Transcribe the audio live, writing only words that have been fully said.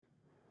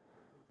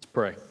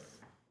Pray.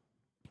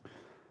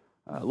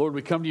 Lord,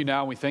 we come to you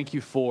now and we thank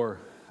you for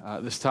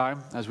this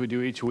time as we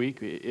do each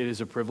week. It is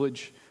a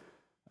privilege.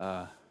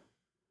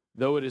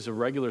 Though it is a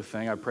regular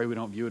thing, I pray we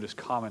don't view it as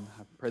common.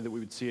 I pray that we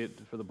would see it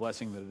for the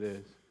blessing that it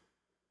is.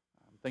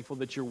 I'm thankful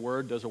that your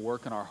word does a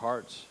work in our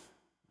hearts.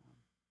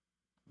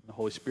 The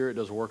Holy Spirit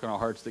does a work in our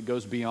hearts that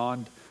goes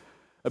beyond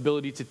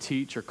ability to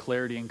teach or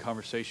clarity in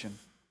conversation.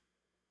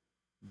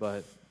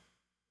 But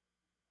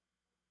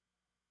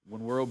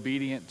when we're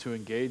obedient to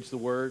engage the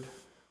word,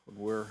 when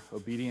we're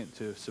obedient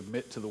to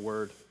submit to the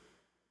word,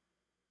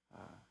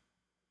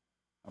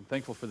 I'm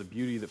thankful for the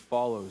beauty that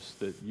follows,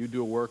 that you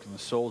do a work in the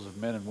souls of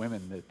men and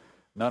women that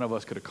none of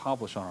us could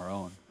accomplish on our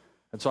own.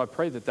 And so I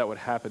pray that that would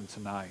happen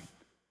tonight.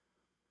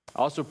 I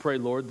also pray,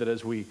 Lord, that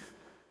as we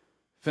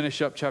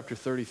finish up chapter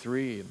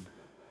 33 and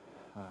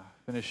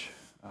finish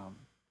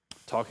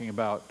talking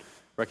about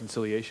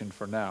reconciliation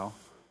for now,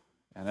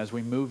 and as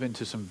we move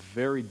into some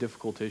very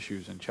difficult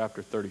issues in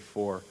chapter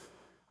 34,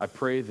 I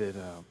pray that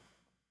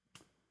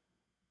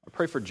I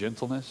pray for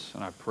gentleness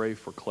and I pray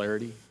for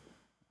clarity.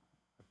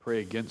 I pray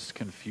against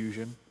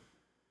confusion.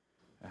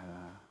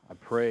 I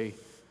pray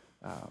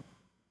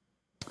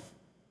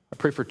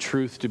for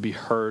truth to be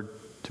heard,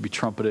 to be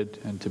trumpeted,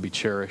 and to be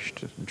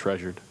cherished and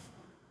treasured.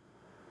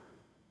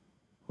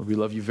 Lord, we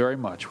love you very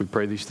much. We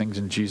pray these things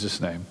in Jesus'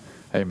 name.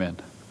 Amen.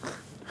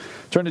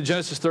 Turn to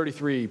Genesis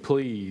 33,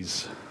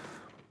 please.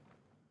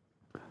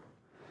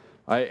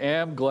 I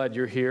am glad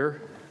you're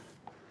here.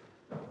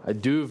 I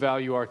do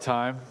value our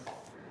time.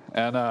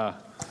 And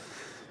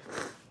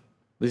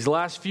these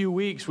last few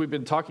weeks, we've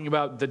been talking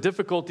about the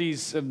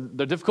difficulties and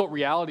the difficult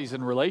realities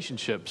in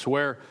relationships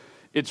where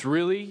it's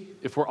really,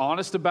 if we're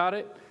honest about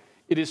it,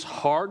 it is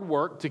hard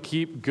work to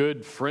keep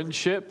good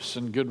friendships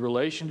and good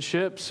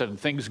relationships and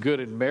things good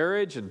in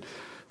marriage and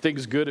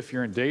things good if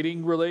you're in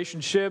dating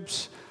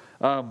relationships.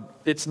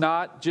 It's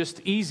not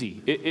just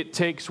easy. It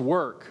takes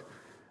work.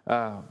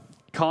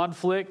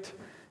 Conflict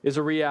is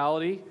a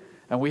reality,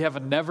 and we have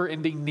a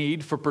never-ending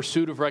need for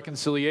pursuit of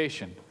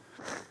reconciliation.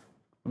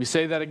 Let me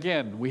say that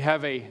again. We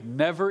have a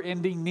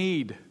never-ending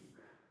need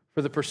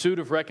for the pursuit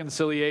of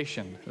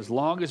reconciliation. As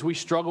long as we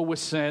struggle with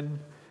sin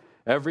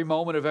every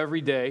moment of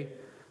every day,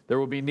 there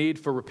will be need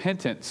for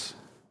repentance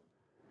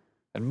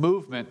and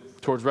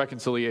movement towards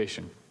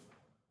reconciliation.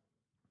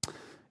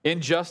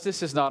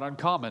 Injustice is not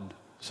uncommon.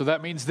 So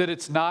that means that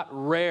it's not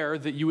rare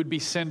that you would be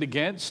sinned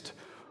against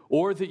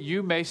or that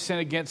you may sin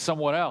against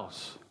someone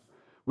else.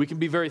 We can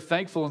be very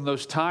thankful in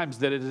those times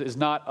that it is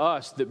not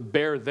us that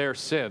bear their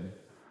sin,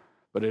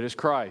 but it is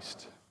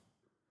Christ.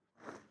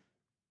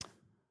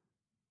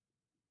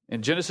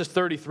 In Genesis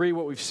 33,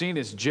 what we've seen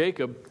is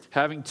Jacob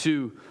having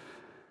to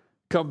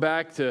come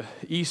back to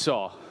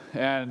Esau.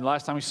 And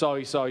last time we saw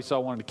Esau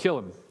wanted to kill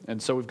him. And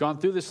so we've gone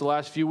through this the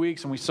last few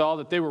weeks, and we saw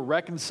that they were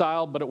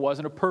reconciled, but it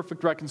wasn't a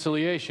perfect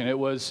reconciliation. It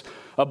was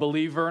a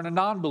believer and a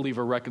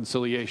non-believer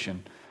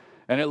reconciliation.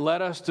 And it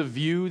led us to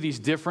view these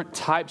different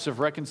types of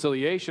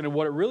reconciliation. And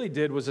what it really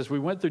did was, as we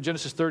went through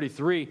Genesis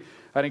 33,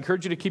 I'd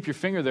encourage you to keep your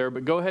finger there,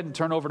 but go ahead and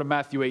turn over to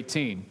Matthew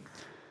 18.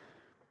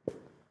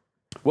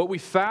 What we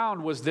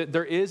found was that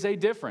there is a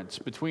difference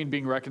between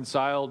being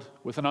reconciled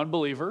with an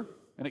unbeliever,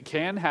 and it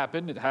can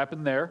happen. It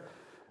happened there.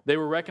 They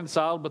were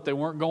reconciled, but they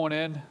weren't going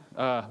in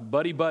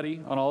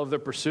buddy-buddy on all of their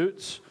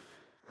pursuits.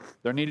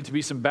 There needed to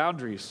be some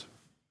boundaries.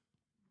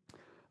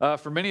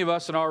 For many of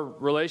us in our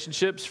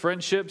relationships,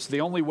 friendships,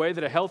 the only way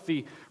that a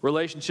healthy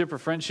relationship or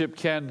friendship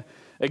can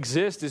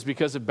exist is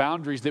because of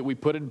boundaries that we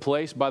put in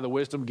place by the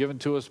wisdom given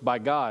to us by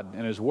God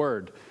and His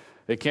Word.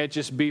 It can't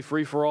just be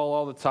free-for-all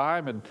all the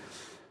time. And,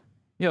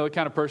 you know, the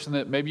kind of person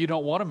that maybe you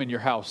don't want them in your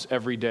house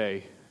every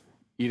day,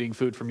 eating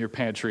food from your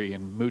pantry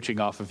and mooching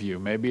off of you.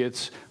 Maybe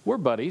it's, we're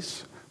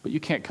buddies, but you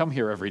can't come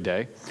here every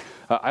day.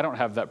 I don't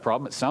have that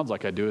problem. It sounds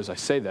like I do as I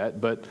say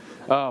that. But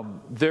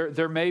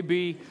there may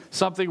be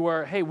something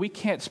where, hey, we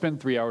can't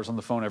spend 3 hours on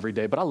the phone every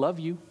day, but I love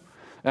you.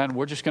 And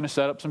we're just going to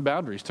set up some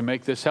boundaries to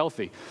make this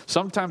healthy.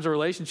 Sometimes a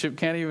relationship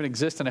can't even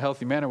exist in a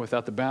healthy manner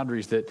without the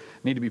boundaries that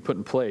need to be put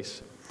in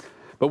place.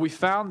 But we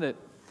found that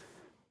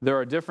there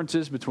are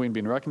differences between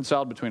being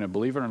reconciled between a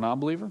believer and a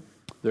non-believer.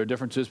 There are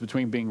differences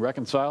between being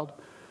reconciled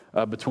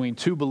between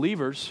two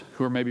believers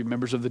who are maybe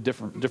members of the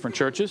different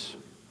churches.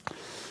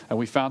 And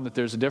we found that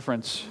there's a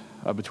difference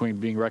between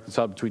being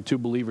reconciled between two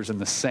believers in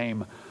the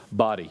same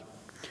body.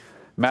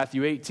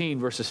 Matthew 18,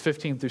 verses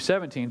 15 through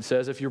 17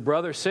 says, "If your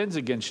brother sins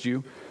against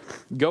you,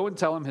 go and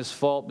tell him his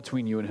fault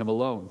between you and him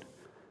alone.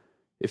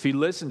 If he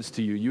listens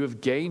to you, you have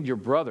gained your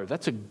brother."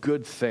 That's a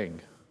good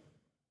thing.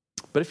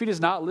 "But if he does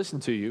not listen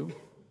to you,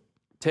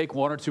 take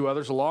one or two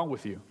others along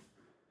with you."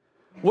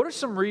 What are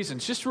some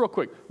reasons, just real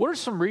quick, what are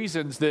some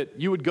reasons that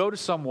you would go to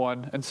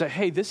someone and say,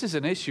 hey, this is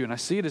an issue and I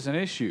see it as an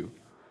issue?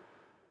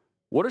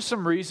 What are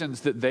some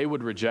reasons that they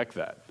would reject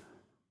that?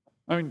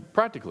 I mean,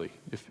 practically,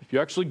 if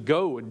you actually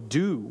go and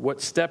do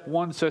what step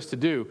one says to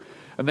do,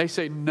 and they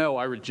say, no,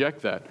 I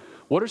reject that,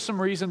 what are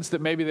some reasons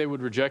that maybe they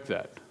would reject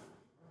that?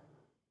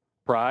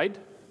 Pride?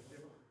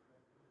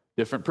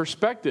 Different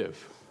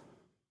perspective.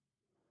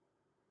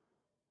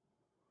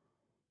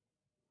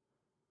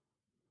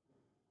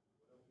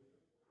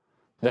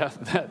 Yeah,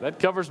 that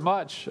covers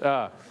much.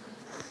 What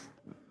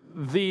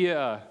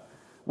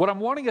I'm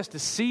wanting us to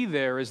see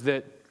there is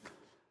that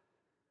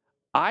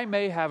I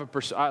may have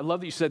I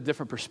love that you said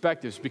different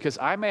perspectives, because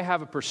I may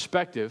have a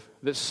perspective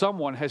that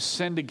someone has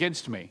sinned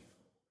against me.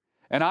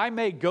 And I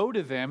may go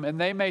to them and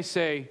they may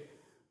say,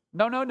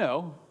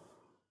 no.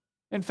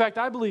 In fact,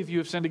 I believe you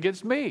have sinned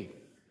against me.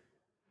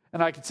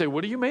 And I could say,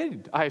 what do you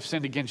mean I have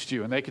sinned against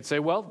you? And they could say,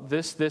 well,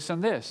 this,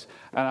 and this.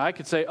 And I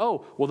could say,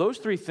 oh, well, those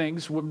three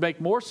things would make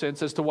more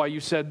sense as to why you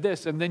said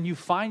this. And then you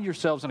find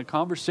yourselves in a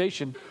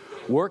conversation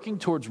working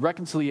towards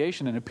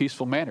reconciliation in a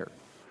peaceful manner.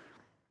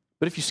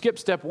 But if you skip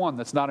step one,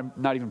 that's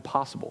not even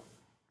possible.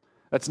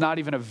 That's not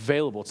even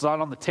available. It's not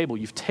on the table.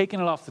 You've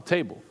taken it off the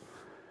table.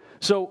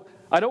 So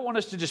I don't want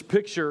us to just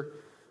picture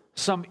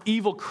some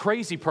evil,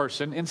 crazy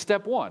person in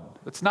step one.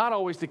 That's not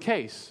always the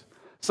case.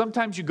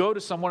 Sometimes you go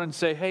to someone and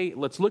say, hey,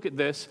 let's look at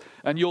this,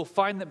 and you'll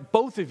find that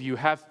both of you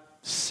have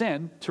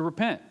sin to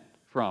repent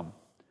from,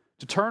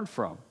 to turn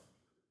from.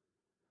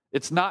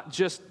 It's not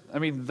just,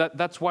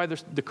 that's why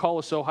the call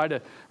is so high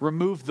to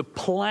remove the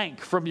plank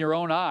from your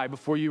own eye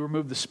before you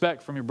remove the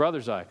speck from your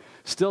brother's eye.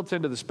 Still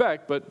tend to the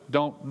speck, but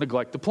don't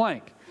neglect the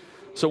plank.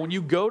 So when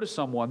you go to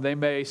someone, they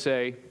may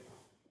say,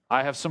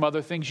 I have some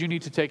other things you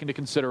need to take into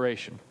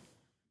consideration.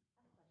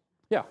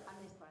 Yeah.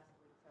 I missed last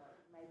week, so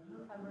maybe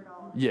you covered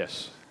all of it.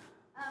 Yes.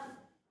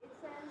 It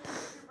says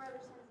your brother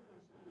sins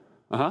against you.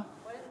 Uh-huh.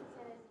 What if the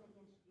sin isn't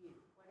against you?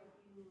 What if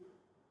you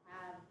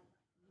have,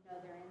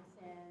 they're in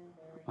sin,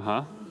 but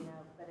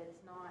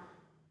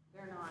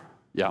they're not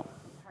Yeah.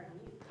 hurting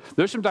you?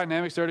 There's some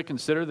dynamics there to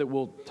consider that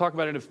we'll talk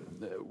about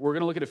we're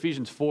going to look at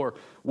Ephesians 4.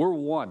 We're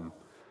one.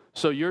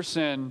 So your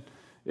sin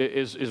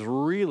is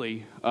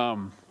really,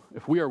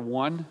 if we are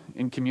one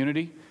in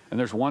community, and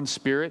there's one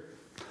spirit,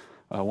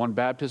 one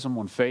baptism,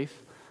 one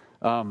faith,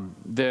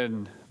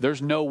 then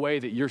there's no way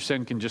that your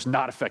sin can just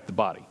not affect the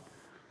body.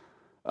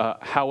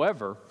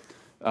 However,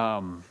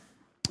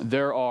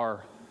 there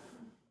are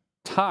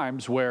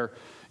times where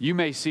you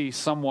may see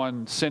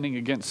someone sinning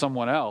against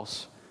someone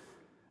else,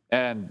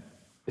 and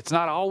it's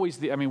not always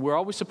we're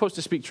always supposed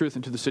to speak truth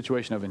into the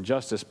situation of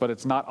injustice, but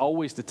it's not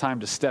always the time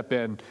to step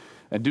in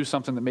and do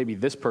something that maybe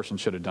this person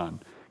should have done.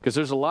 Because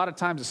there's a lot of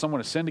times that someone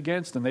is sinned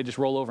against, and they just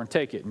roll over and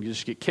take it, and you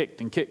just get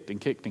kicked and kicked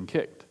and kicked and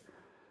kicked.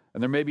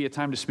 And there may be a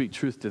time to speak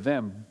truth to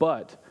them,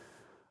 but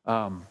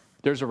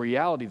there's a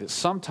reality that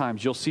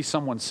sometimes you'll see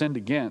someone sinned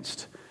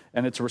against,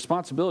 and it's a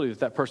responsibility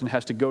that person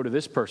has to go to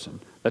this person.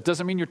 That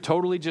doesn't mean you're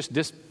totally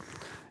just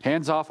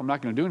hands off, I'm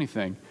not going to do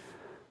anything.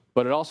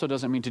 But it also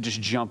doesn't mean to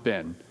just jump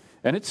in.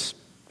 And it's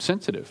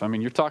sensitive.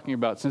 You're talking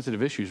about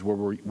sensitive issues where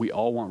we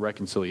all want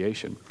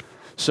reconciliation.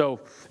 So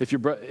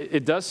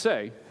it does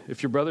say,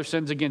 if your brother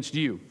sins against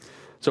you.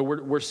 So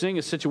we're seeing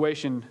a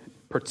situation,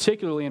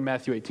 particularly in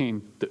Matthew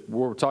 18,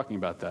 where we're talking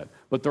about that.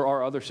 But there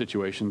are other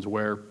situations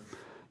where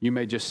you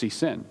may just see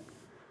sin.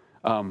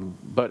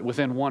 But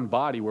within one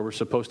body where we're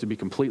supposed to be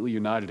completely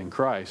united in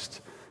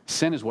Christ,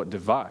 sin is what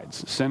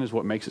divides. Sin is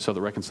what makes it so that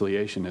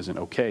reconciliation isn't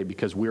okay,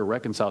 because we are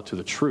reconciled to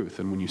the truth.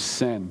 And when you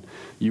sin,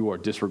 you are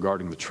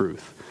disregarding the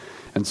truth.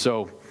 And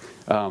so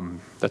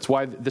that's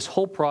why this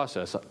whole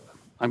process,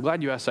 I'm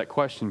glad you asked that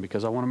question,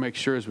 because I want to make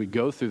sure as we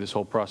go through this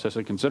whole process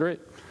and consider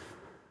it,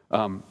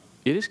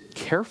 it is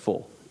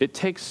careful. It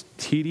takes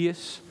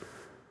tedious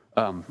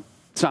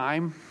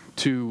time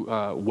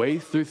to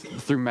wade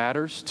through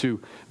matters, to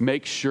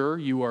make sure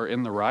you are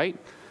in the right.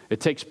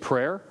 It takes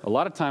prayer. A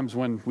lot of times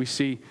when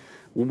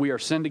we are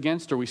sinned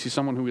against, or we see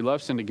someone who we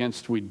love sinned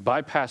against, we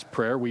bypass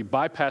prayer, we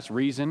bypass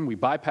reason, we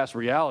bypass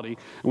reality,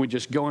 and we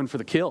just go in for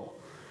the kill.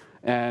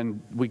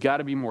 And we got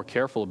to be more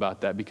careful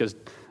about that, because,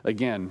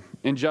 again,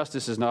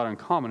 injustice is not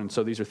uncommon, and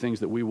so these are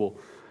things that we will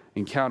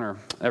encounter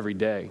every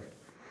day.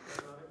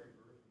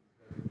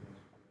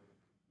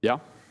 Yeah?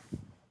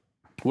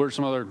 What are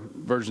some other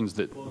versions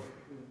that... Well,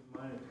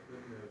 mine is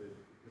footnoted.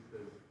 It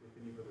says,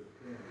 if any brother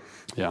sins.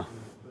 Yeah.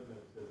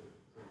 Footnote says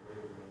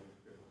later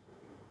manuscripts.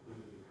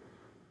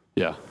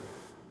 Yeah.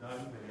 Not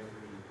even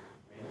every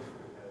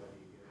manuscript has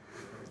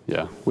the...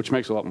 Yeah, which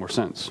makes a lot more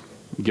sense,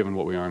 given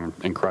what we are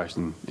in Christ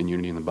and in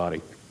unity in the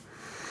body.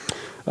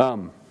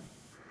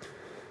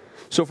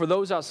 So for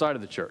those outside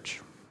of the church,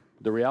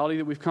 the reality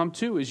that we've come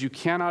to is you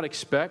cannot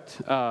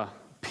expect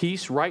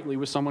peace rightly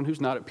with someone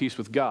who's not at peace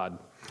with God.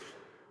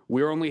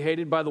 We are only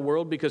hated by the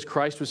world because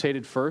Christ was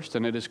hated first,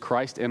 and it is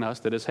Christ in us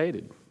that is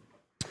hated.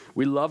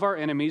 We love our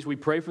enemies, we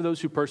pray for those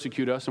who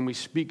persecute us, and we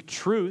speak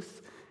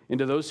truth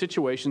into those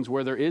situations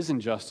where there is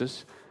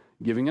injustice,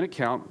 giving an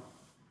account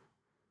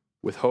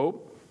with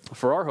hope,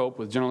 for our hope,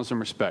 with gentleness and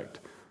respect.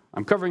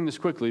 I'm covering this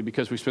quickly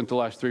because we spent the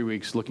last 3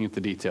 weeks looking at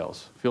the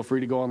details. Feel free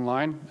to go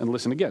online and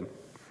listen again.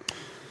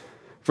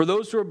 For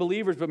those who are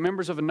believers but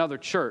members of another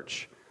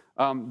church,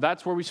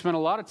 that's where we spent a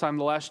lot of time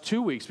the last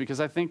 2 weeks, because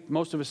I think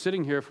most of us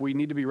sitting here, if we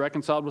need to be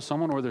reconciled with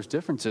someone or there's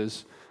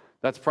differences,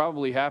 that's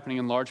probably happening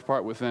in large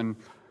part within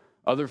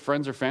other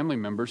friends or family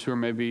members who are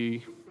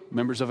maybe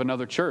members of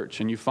another church.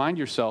 And you find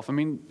yourself,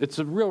 it's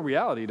a real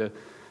reality to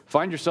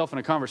find yourself in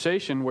a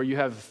conversation where you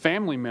have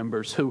family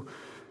members who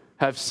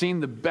have seen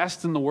the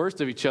best and the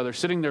worst of each other,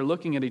 sitting there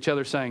looking at each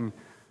other saying,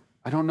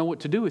 I don't know what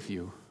to do with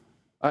you.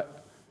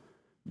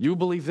 You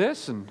believe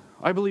this, and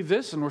I believe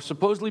this, and we're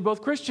supposedly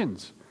both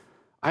Christians.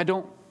 I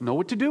don't know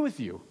what to do with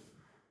you.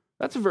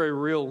 That's a very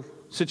real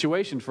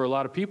situation for a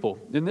lot of people,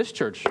 in this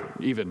church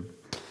even,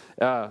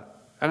 and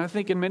I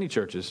think in many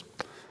churches.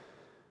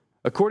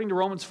 According to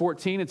Romans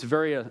 14, it's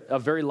a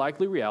very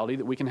likely reality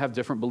that we can have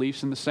different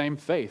beliefs in the same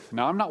faith.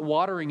 Now, I'm not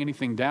watering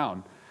anything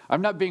down.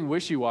 I'm not being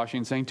wishy-washy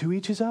and saying, to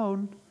each his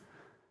own.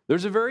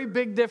 There's a very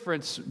big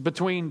difference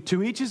between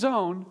to each his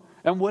own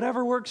and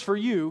whatever works for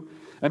you,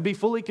 and be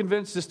fully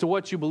convinced as to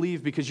what you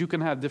believe, because you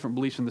can have different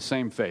beliefs in the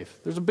same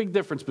faith. There's a big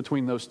difference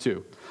between those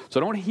two. So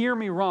don't hear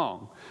me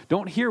wrong.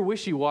 Don't hear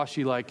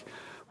wishy-washy like,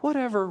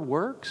 whatever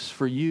works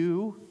for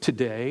you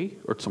today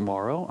or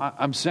tomorrow.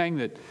 I'm saying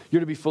that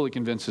you're to be fully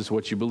convinced as to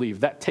what you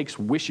believe. That takes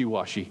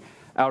wishy-washy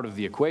out of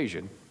the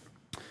equation.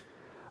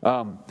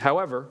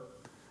 However,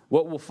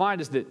 what we'll find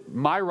is that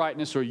my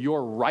rightness or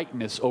your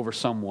rightness over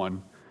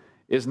someone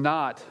is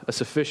not a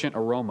sufficient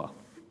aroma.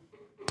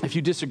 If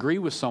you disagree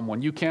with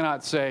someone, you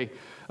cannot say,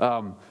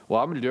 well,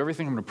 I'm going to do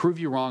everything, I'm going to prove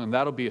you wrong, and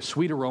that'll be a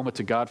sweet aroma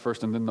to God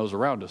first and then those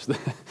around us.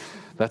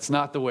 That's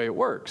not the way it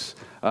works.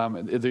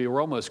 The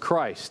aroma is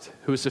Christ,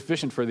 who is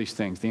sufficient for these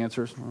things. The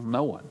answer is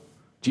no one.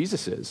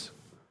 Jesus is.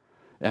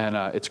 And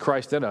it's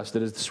Christ in us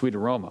that is the sweet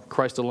aroma.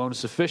 Christ alone is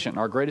sufficient.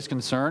 Our greatest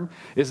concern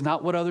is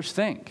not what others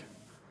think,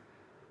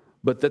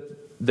 but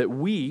that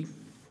we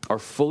are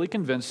fully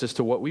convinced as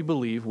to what we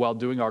believe while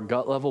doing our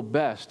gut-level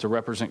best to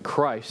represent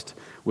Christ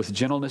with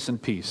gentleness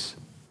and peace.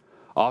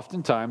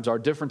 Oftentimes, our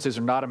differences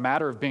are not a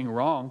matter of being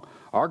wrong.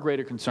 Our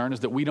greater concern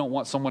is that we don't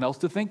want someone else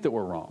to think that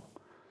we're wrong.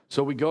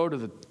 So we go to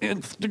the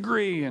nth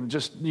degree and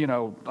just,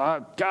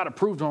 I got to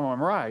prove to them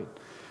I'm right.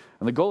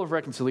 And the goal of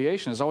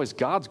reconciliation is always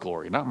God's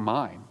glory, not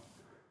mine.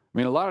 I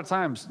mean, a lot of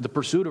times, the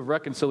pursuit of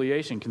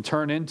reconciliation can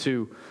turn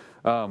into,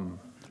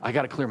 I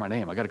got to clear my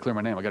name, I got to clear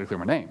my name, I got to clear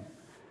my name.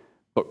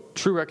 But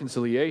true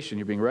reconciliation,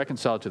 you're being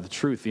reconciled to the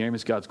truth. The aim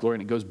is God's glory,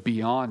 and it goes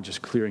beyond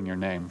just clearing your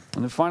name.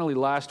 And then finally,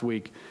 last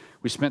week,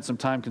 we spent some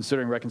time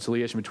considering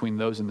reconciliation between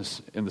those in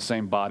the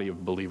same body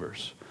of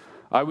believers.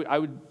 I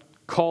would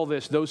call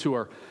this those who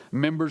are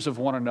members of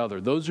one another,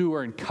 those who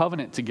are in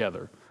covenant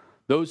together,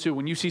 those who,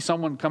 when you see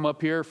someone come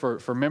up here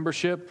for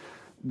membership,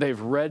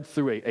 they've read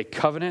through a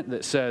covenant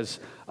that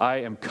says, I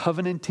am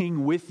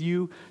covenanting with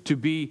you to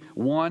be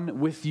one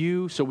with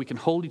you so we can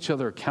hold each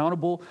other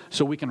accountable,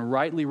 so we can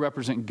rightly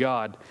represent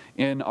God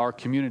in our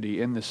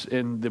community, in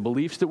the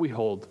beliefs that we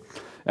hold.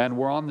 And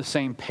we're on the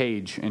same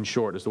page, in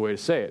short, is the way to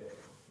say it.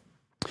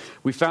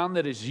 We found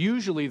that it's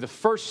usually the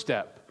first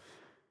step.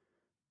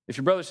 If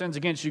your brother sins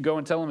against you, go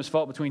and tell him his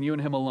fault between you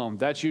and him alone.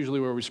 That's usually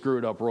where we screw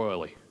it up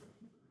royally.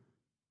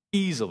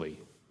 Easily.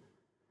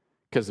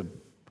 Because the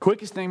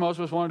quickest thing most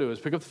of us want to do is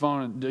pick up the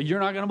phone and you're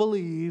not going to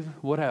believe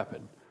what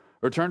happened.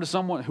 Or turn to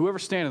someone,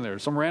 whoever's standing there,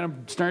 some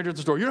random stranger at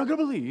the store, you're not going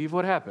to believe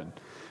what happened.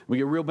 We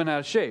get real bent out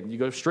of shape. You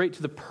go straight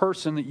to the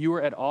person that you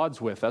are at odds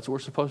with. That's what we're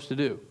supposed to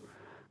do.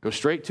 Go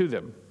straight to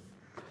them.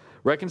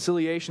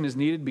 Reconciliation is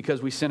needed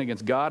because we sin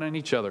against God and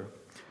each other.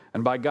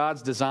 And by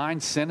God's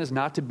design, sin is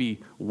not to be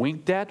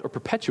winked at or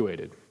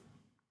perpetuated.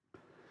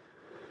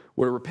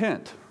 We're to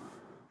repent.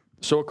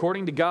 So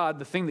according to God,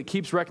 the thing that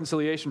keeps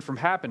reconciliation from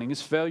happening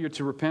is failure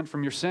to repent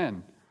from your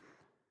sin.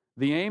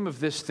 The aim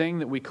of this thing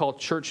that we call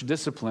church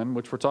discipline,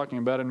 which we're talking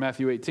about in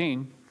Matthew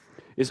 18,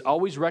 is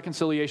always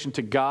reconciliation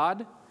to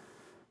God,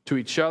 to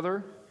each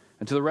other,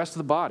 and to the rest of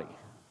the body.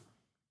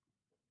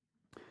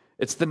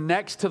 It's the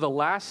next to the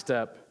last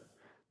step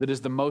that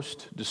is the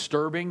most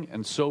disturbing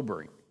and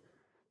sobering.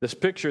 This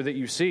picture that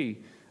you see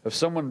of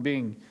someone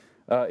being,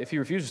 if he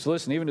refuses to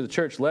listen even to the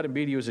church, let him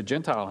be to you as a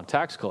Gentile and a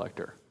tax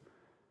collector.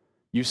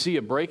 You see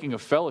a breaking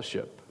of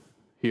fellowship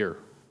here.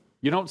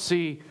 You don't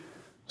see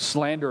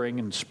slandering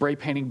and spray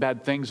painting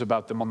bad things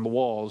about them on the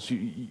walls.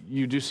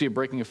 You do see a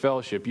breaking of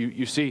fellowship.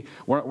 You see,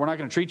 we're not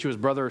going to treat you as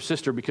brother or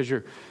sister because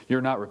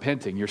you're not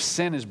repenting. Your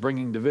sin is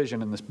bringing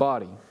division in this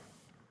body.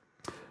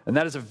 And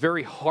that is a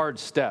very hard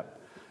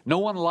step. No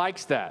one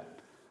likes that.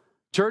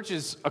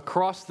 Churches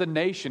across the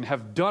nation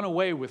have done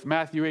away with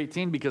Matthew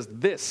 18 because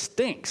this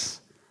stinks.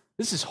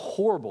 This is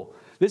horrible.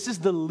 This is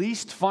the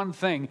least fun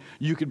thing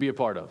you could be a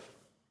part of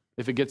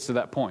if it gets to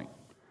that point.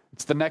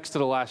 It's the next to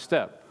the last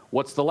step.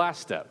 What's the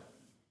last step?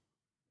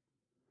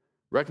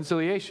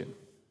 Reconciliation.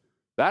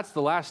 That's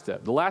the last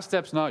step. The last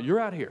step's not, you're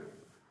out here.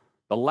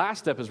 The last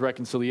step is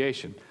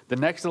reconciliation. The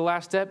next to the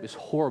last step is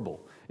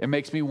horrible. It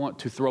makes me want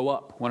to throw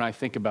up when I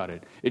think about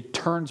it. It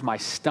turns my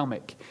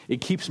stomach. It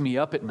keeps me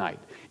up at night.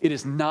 It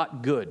is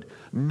not good.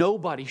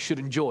 Nobody should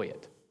enjoy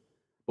it.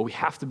 But we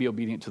have to be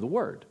obedient to the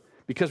word.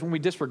 Because when we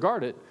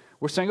disregard it,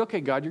 we're saying,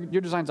 okay, God,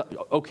 your design's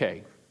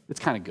okay.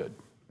 It's kind of good.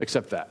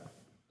 Accept that.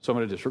 So I'm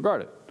going to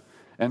disregard it.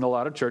 And a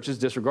lot of churches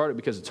disregard it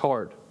because it's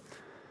hard.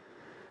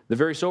 The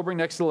very sobering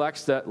next to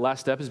the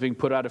last step is being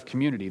put out of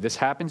community. This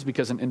happens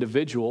because an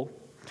individual's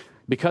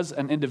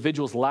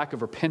lack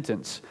of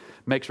repentance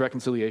makes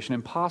reconciliation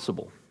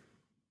impossible.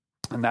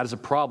 And that is a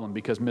problem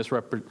because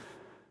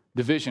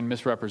Division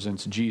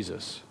misrepresents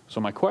Jesus. So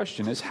my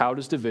question is, how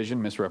does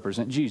division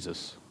misrepresent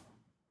Jesus?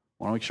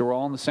 I want to make sure we're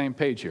all on the same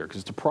page here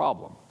because it's a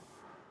problem.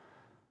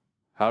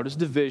 How does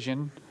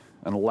division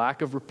and a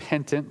lack of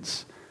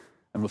repentance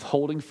and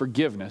withholding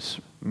forgiveness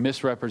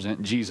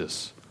misrepresent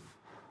Jesus?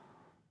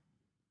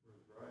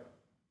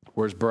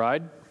 Where's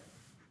bride?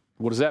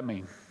 What does that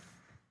mean?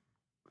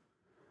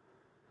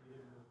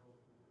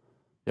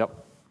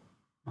 Yep.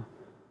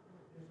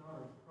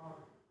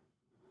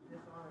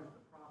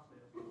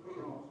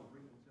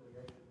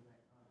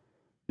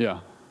 Yeah.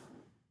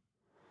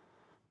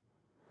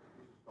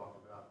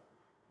 Talked about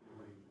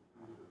when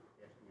he was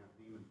casting out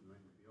demons and then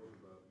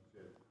Beelzebub, he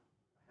said,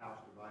 "A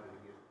house divided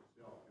against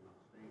itself cannot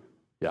stand."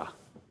 Yeah.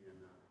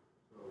 And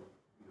so,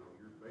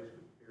 you're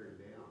basically tearing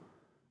down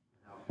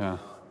the house Yeah.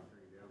 of God, you're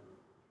tearing down the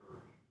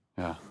church.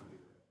 Yeah.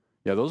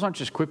 Yeah, those aren't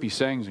just quippy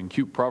sayings and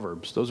cute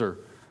proverbs. Those are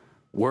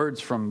words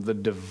from the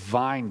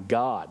divine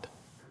God,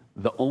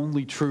 the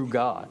only true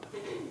God.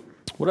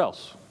 What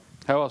else?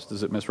 How else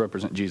does it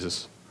misrepresent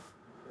Jesus?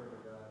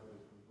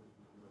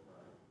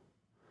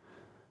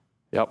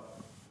 Yep.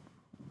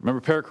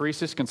 Remember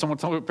perichoresis? Can someone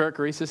tell me what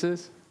perichoresis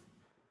is?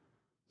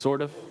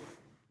 Sort of.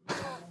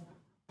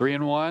 3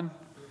 in 1?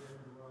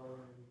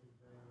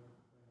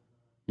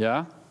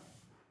 Yeah?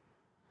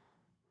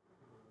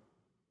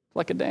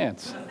 Like a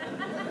dance.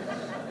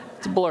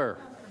 It's a blur.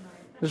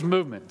 There's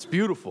movement. It's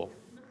beautiful.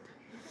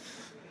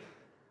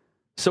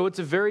 So it's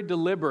a very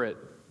deliberate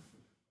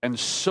and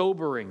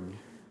sobering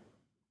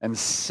and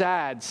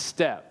sad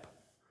step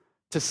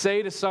to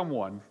say to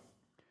someone,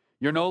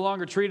 you're no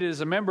longer treated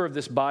as a member of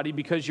this body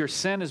because your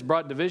sin has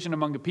brought division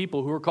among the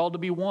people who are called to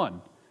be one.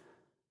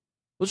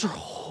 Those are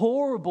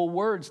horrible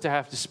words to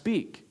have to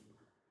speak.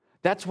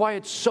 That's why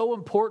it's so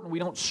important we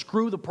don't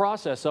screw the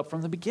process up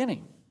from the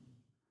beginning.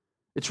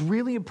 It's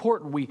really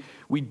important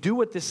we do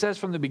what this says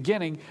from the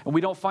beginning and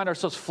we don't find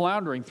ourselves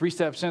floundering 3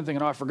 steps in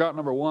thinking, I forgot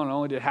number 1, I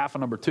only did half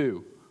of number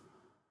 2.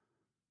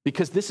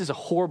 Because this is a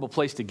horrible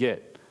place to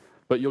get.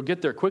 But you'll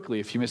get there quickly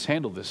if you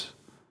mishandle this.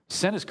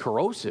 Sin is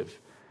corrosive.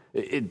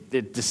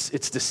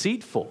 It's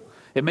deceitful.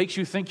 It makes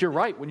you think you're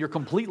right when you're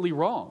completely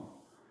wrong.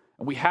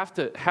 And we have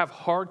to have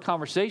hard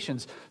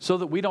conversations so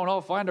that we don't all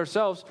find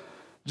ourselves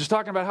just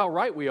talking about how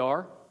right we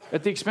are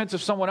at the expense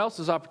of someone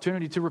else's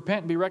opportunity to repent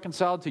and be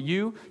reconciled to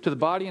you, to the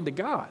body, and to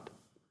God.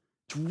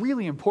 It's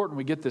really important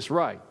we get this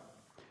right.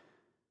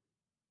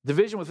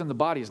 Division within the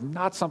body is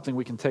not something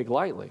we can take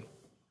lightly.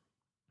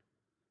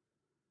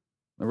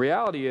 The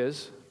reality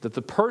is that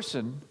the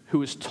person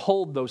who is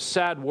told those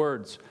sad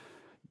words,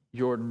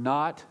 you're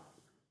not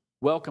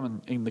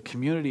welcome in the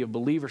community of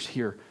believers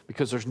here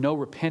because there's no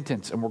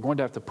repentance and we're going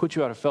to have to put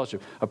you out of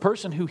fellowship. A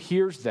person who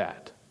hears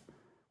that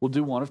will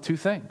do one of 2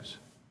 things.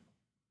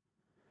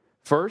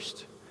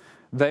 First,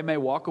 they may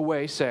walk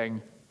away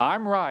saying,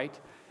 I'm right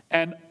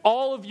and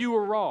all of you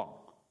are wrong.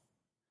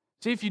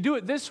 See, if you do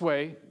it this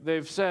way,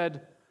 they've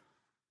said,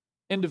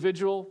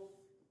 individual,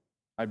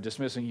 I'm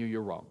dismissing you,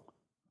 you're wrong.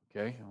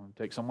 Okay, I'm going to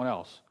take someone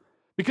else.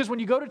 Because when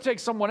you go to take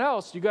someone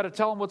else, you got to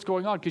tell them what's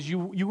going on because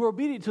you were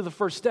obedient to the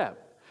first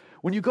step.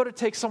 When you go to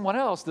take someone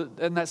else,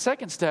 and that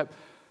second step,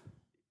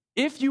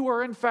 if you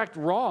are in fact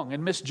wrong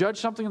and misjudge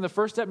something in the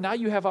first step, now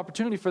you have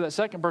opportunity for that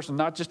second person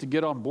not just to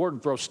get on board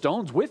and throw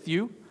stones with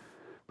you,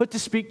 but to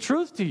speak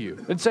truth to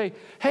you and say,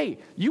 hey,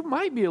 you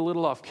might be a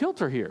little off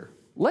kilter here.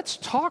 Let's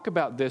talk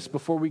about this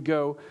before we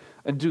go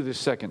and do this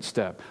second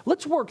step.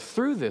 Let's work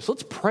through this.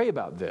 Let's pray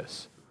about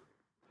this.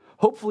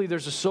 Hopefully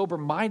there's a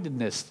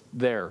sober-mindedness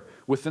there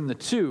within the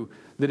two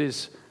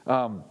that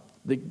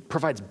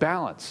provides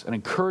balance and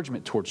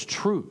encouragement towards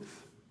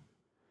truth.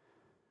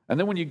 And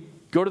then when you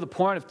go to the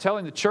point of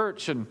telling the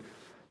church and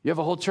you have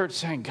a whole church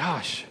saying,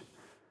 gosh,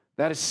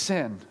 that is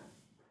sin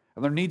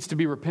and there needs to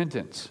be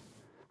repentance,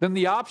 then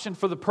the option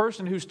for the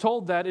person who's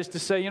told that is to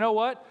say, you know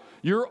what?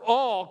 You're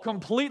all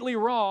completely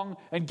wrong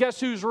and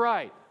guess who's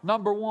right?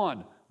 Number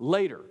 1,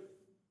 later.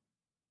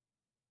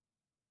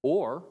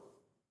 Or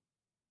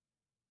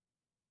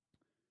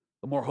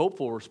the more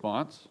hopeful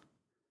response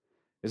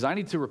is I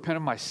need to repent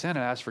of my sin and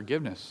ask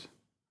forgiveness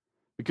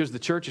because the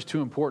church is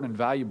too important and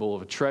valuable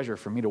of a treasure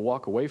for me to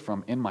walk away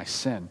from in my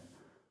sin.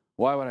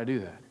 Why would I do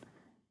that?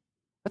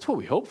 That's what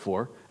we hope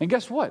for. And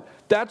guess what?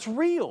 That's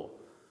real.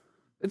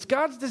 It's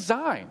God's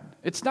design.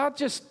 It's not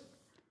just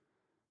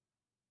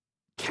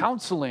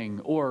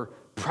counseling or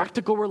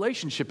practical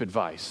relationship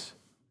advice.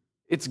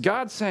 It's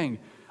God saying,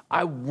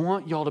 I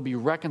want y'all to be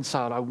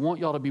reconciled. I want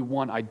y'all to be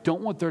one. I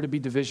don't want there to be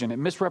division. It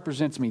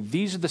misrepresents me.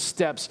 These are the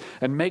steps,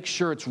 and make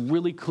sure it's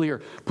really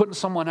clear. Putting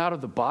someone out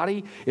of the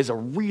body is a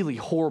really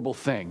horrible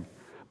thing,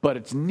 but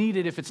it's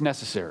needed if it's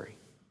necessary.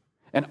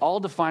 And I'll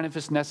define if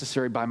it's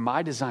necessary by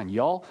my design.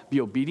 Y'all be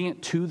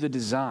obedient to the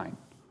design.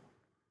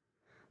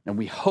 And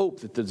we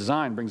hope that the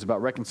design brings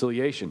about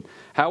reconciliation.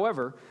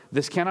 However,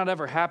 this cannot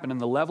ever happen in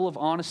the level of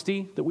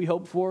honesty that we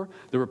hope for,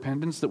 the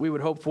repentance that we would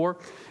hope for.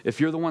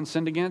 If you're the one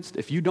sinned against,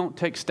 if you don't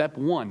take step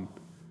 1,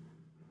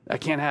 that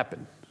can't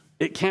happen.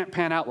 It can't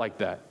pan out like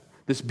that.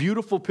 This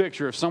beautiful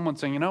picture of someone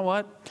saying, you know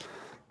what?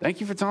 Thank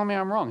you for telling me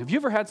I'm wrong. Have you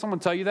ever had someone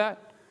tell you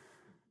that?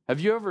 Have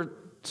you ever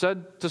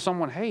said to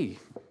someone, hey,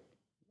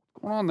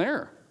 what's going on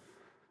there?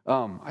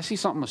 I see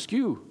something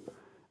askew.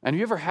 And have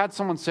you ever had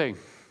someone say,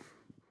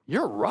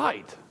 you're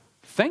right,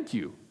 thank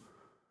you?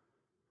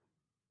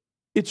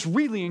 It's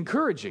really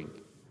encouraging.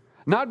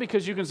 Not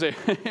because you can say,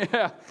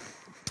 yeah,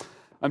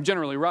 I'm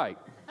generally right.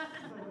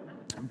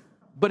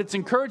 But it's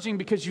encouraging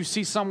because you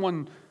see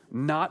someone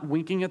not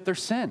winking at their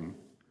sin.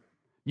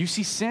 You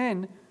see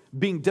sin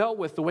being dealt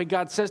with the way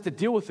God says to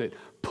deal with it.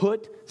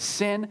 Put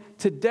sin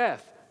to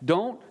death.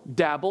 Don't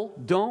dabble.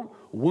 Don't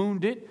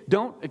wound it.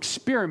 Don't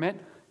experiment.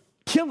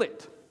 Kill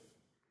it.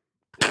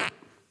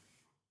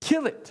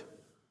 Kill it.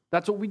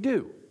 That's what we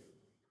do.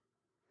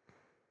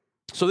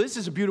 So this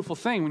is a beautiful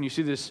thing when you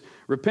see this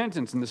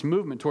repentance and this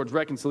movement towards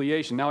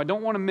reconciliation. Now, I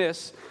don't want to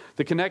miss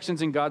the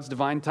connections in God's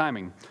divine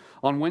timing.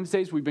 On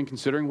Wednesdays, we've been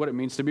considering what it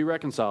means to be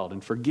reconciled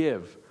and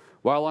forgive,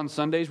 while on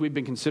Sundays, we've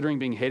been considering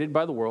being hated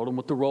by the world and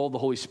what the role of the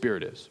Holy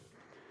Spirit is.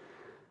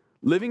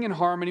 Living in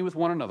harmony with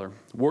one another,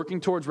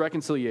 working towards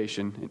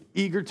reconciliation, and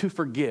eager to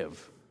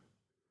forgive,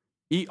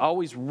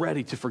 always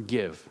ready to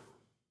forgive.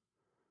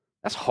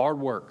 That's hard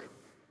work.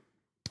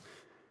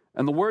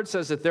 And the Word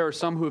says that there are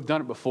some who have done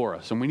it before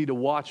us, and we need to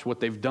watch what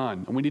they've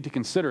done, and we need to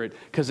consider it,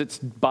 because it's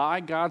by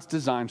God's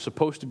design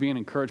supposed to be an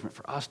encouragement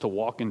for us to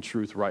walk in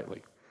truth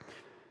rightly.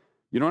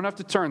 You don't have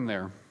to turn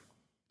there,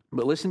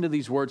 but listen to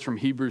these words from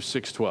Hebrews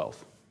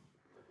 6:12.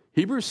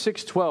 Hebrews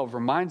 6:12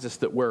 reminds us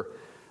that we're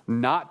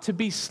not to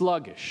be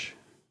sluggish,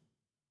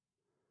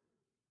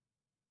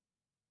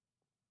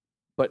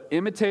 but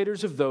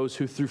imitators of those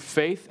who through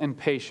faith and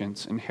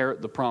patience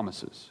inherit the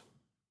promises.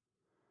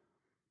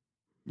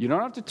 You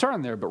don't have to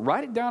turn there, but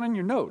write it down in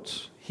your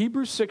notes.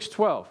 Hebrews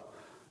 6:12.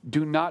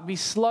 Do not be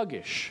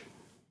sluggish.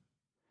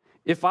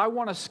 If I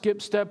want to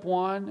skip step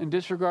 1 and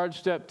disregard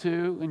step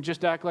 2 and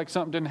just act like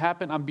something didn't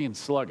happen, I'm being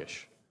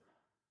sluggish.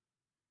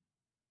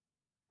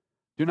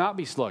 Do not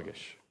be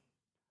sluggish,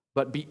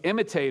 but be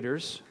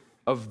imitators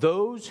of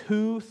those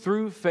who,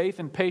 through faith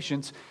and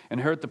patience,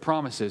 inherit the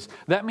promises.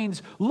 That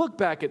means look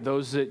back at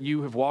those that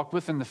you have walked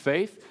with in the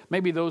faith,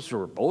 maybe those who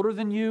are older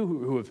than you,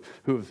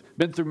 who have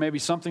been through maybe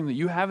something that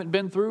you haven't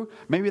been through.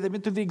 Maybe they've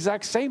been through the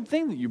exact same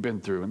thing that you've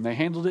been through, and they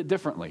handled it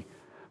differently.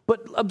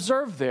 But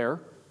observe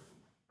there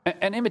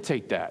and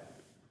imitate that,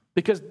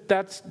 because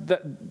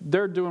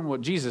they're doing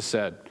what Jesus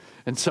said.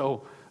 And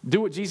so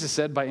do what Jesus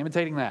said by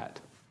imitating that.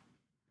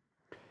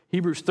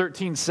 Hebrews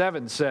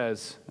 13:7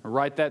 says,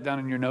 write that down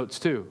in your notes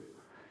too,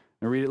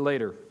 and read it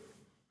later.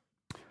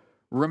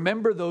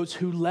 Remember those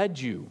who led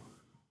you,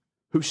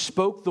 who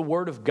spoke the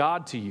word of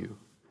God to you,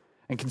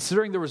 and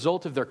considering the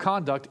result of their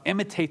conduct,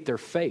 imitate their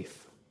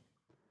faith.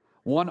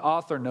 One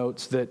author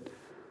notes that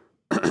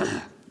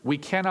we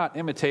cannot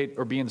imitate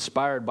or be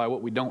inspired by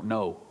what we don't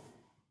know.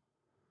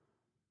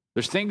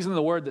 There's things in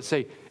the word that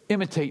say,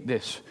 imitate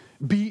this,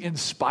 be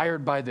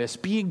inspired by this,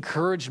 be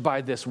encouraged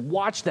by this,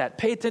 watch that,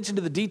 pay attention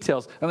to the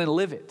details, and then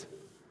live it.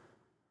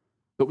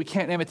 But we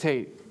can't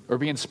imitate or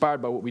be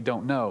inspired by what we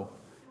don't know.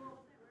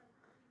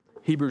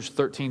 Hebrews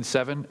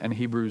 13:7 and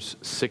Hebrews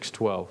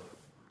 6:12.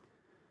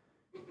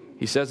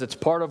 He says it's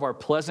part of our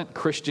pleasant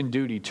Christian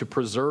duty to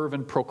preserve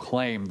and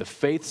proclaim the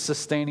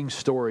faith-sustaining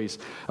stories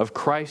of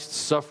Christ's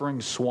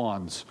suffering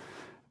swans.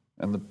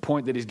 And the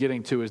point that he's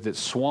getting to is that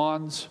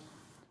swans,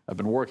 I've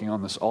been working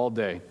on this all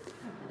day,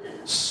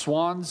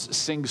 swans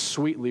sing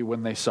sweetly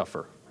when they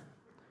suffer.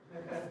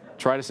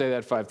 Try to say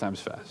that 5 times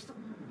fast.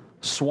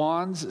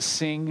 Swans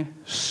sing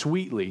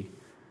sweetly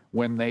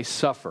when they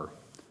suffer.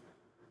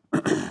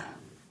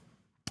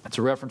 It's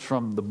a reference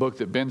from the book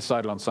that Ben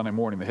cited on Sunday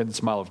morning, The Hidden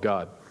Smile of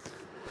God.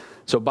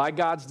 So by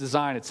God's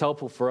design, it's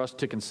helpful for us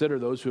to consider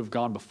those who have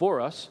gone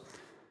before us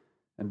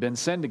and been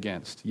sinned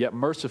against, yet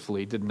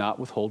mercifully did not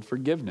withhold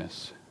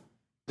forgiveness,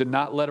 did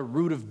not let a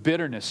root of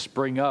bitterness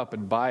spring up,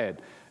 and by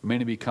it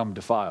many become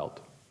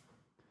defiled.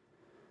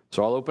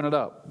 So I'll open it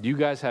up. Do you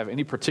guys have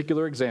any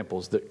particular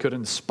examples that could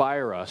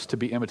inspire us to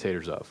be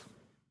imitators of?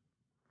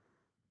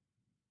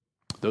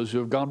 Those who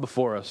have gone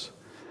before us.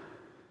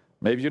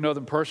 Maybe you know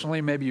them personally,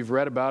 maybe you've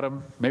read about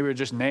them, maybe they're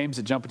just names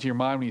that jump into your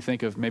mind when you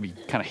think of maybe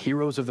kind of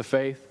heroes of the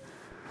faith,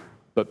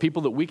 but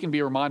people that we can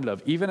be reminded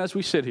of even as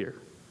we sit here,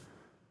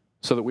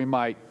 so that we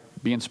might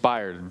be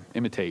inspired and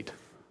imitate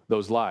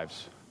those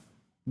lives.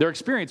 Their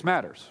experience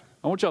matters.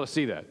 I want y'all to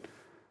see that.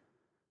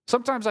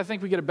 Sometimes I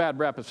think we get a bad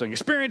rap of saying,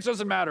 experience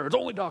doesn't matter, it's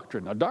only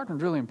doctrine. Now, doctrine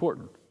is really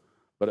important,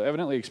 but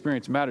evidently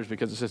experience matters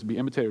because it says to be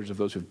imitators of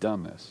those who've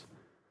done this.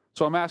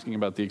 So I'm asking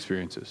about the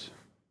experiences.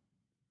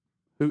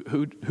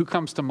 Who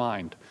comes to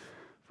mind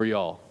for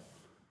y'all?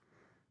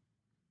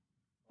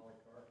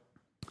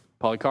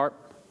 Polycarp?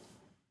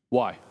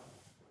 Why?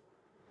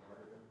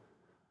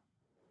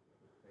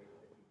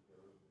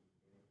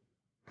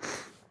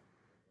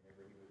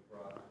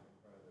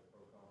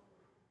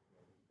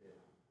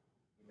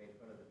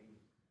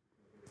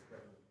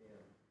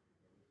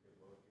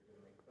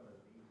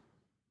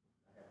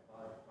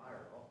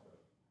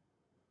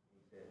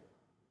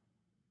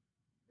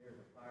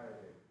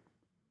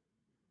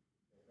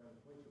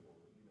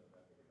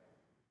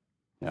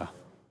 Yeah.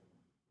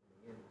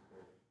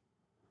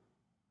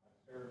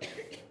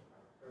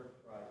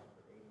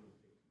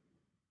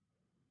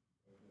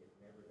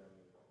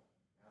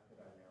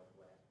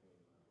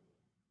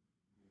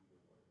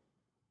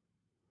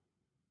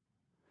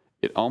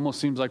 It almost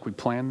seems like we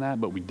planned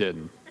that, but we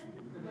didn't.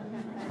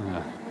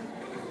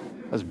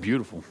 That's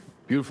beautiful.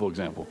 Beautiful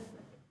example.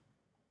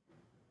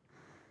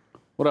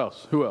 What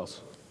else? Who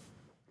else?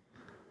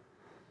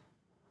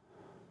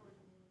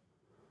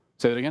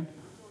 Say that again?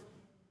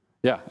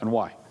 Yeah, and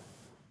why?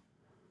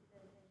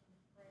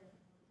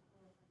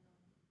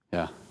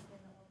 Yeah.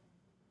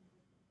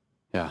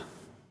 Yeah.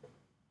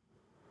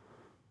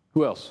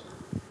 Who else?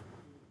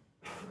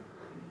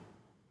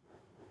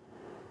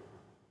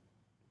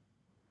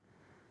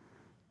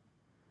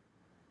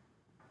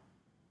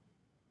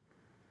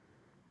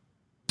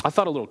 I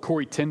thought a little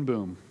Corrie ten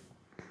Boom,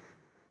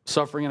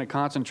 suffering in a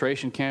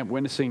concentration camp,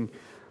 witnessing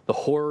the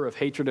horror of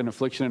hatred and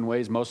affliction in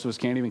ways most of us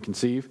can't even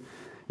conceive.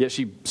 Yet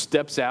she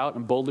steps out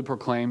and boldly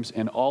proclaims,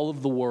 in all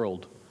of the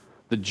world,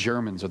 the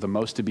Germans are the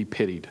most to be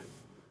pitied.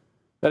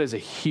 That is a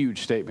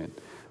huge statement.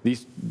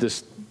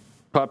 This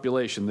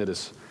population that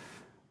has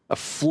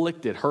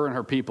afflicted her and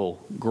her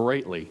people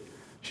greatly,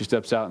 she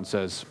steps out and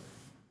says,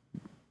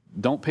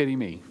 don't pity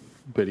me,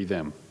 pity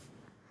them.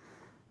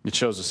 It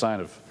shows a sign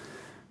of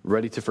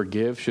ready to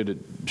forgive. Should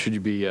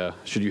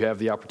you have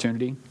the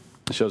opportunity?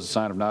 It shows a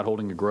sign of not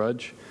holding a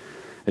grudge.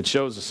 It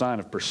shows a sign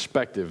of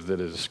perspective that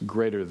is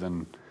greater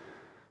than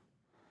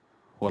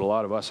what a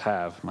lot of us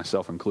have,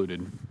 myself included.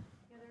 Yeah,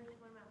 there's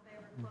one of my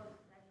favorite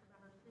quotes actually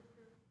by her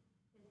sister,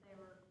 because they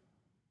were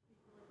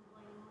peacefully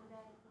complaining one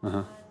day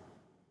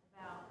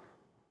about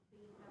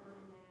being covered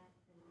in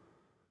masks and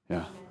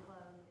Yeah. being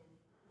unclothed and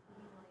the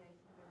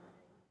humiliation of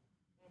everything.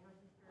 And her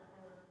sister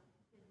told her,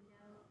 she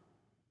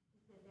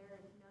said, there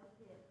is no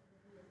pit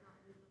that he is not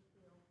deeper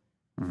still.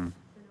 Mm-hmm.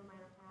 So no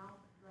matter how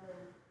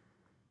low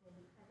and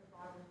at the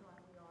bottom of life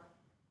we are,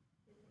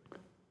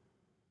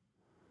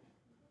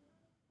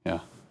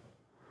 Yeah.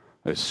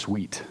 That is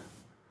sweet.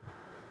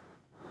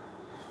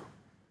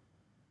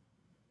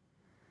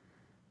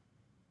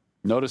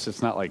 Notice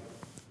it's not like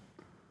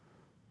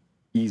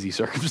easy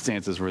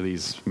circumstances where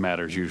these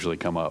matters usually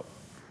come up.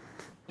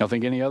 Y'all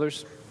think any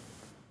others?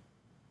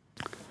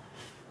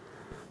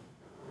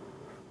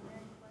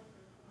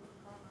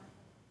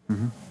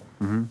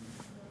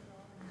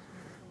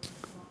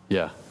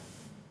 Yeah.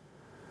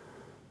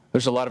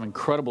 There's a lot of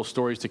incredible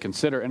stories to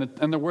consider,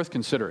 and they're worth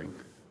considering.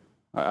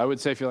 I would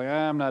say if you're like,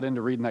 I'm not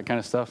into reading that kind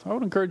of stuff, I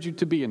would encourage you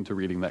to be into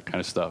reading that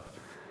kind of stuff.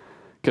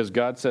 Because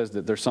God says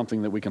that there's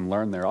something that we can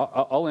learn there.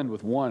 I'll end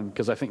with one,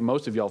 because I think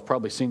most of y'all have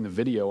probably seen the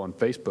video on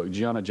Facebook.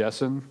 Gianna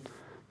Jessen,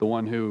 the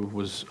one who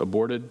was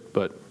aborted,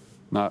 but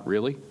not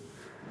really.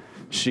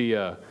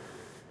 Her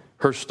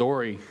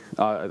story,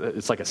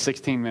 it's like a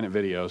 16-minute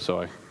video, so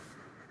I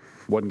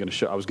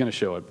was going to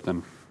show it, but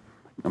then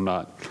I'm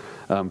not,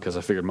 because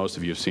I figured most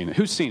of you have seen it.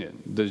 Who's seen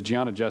it? Does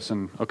Gianna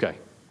Jessen? Okay,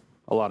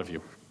 a lot of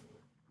you.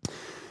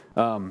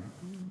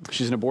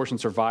 She's an abortion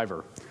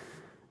survivor.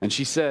 And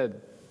she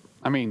said,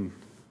 I'm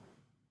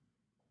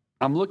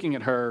looking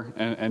at her,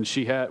 and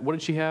she had, what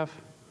did she have?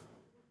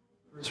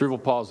 Cerebral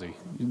palsy.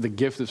 The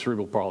gift of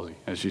cerebral palsy,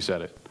 as she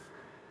said it.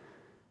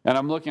 And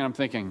I'm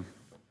thinking,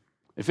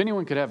 if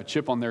anyone could have a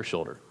chip on their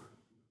shoulder,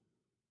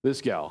 this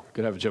gal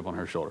could have a chip on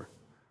her shoulder.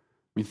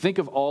 Think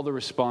of all the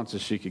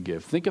responses she could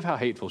give. Think of how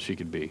hateful she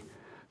could be.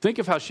 Think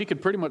of how she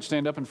could pretty much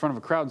stand up in front of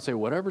a crowd and say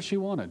whatever she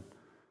wanted.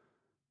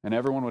 And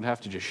everyone would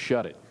have to just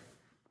shut it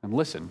and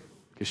listen,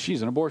 because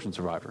she's an abortion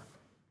survivor.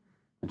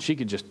 And she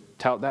could just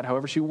tout that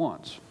however she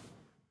wants.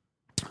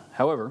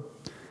 However,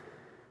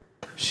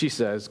 she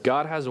says,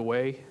 God has a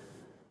way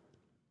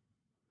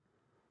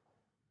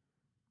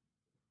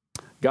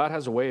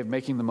of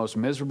making the most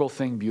miserable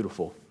thing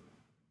beautiful.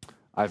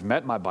 I've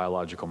met my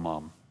biological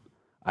mom.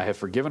 I have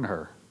forgiven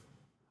her.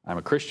 I'm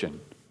a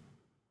Christian.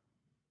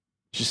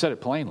 She said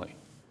it plainly.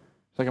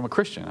 She's like, I'm a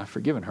Christian. I've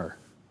forgiven her.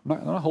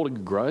 I'm not holding a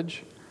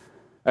grudge.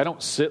 I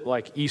don't sit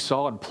like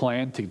Esau and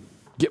plan to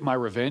get my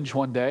revenge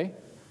one day.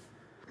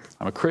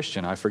 I'm a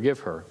Christian. I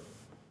forgive her.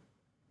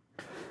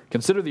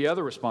 Consider the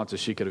other responses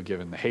she could have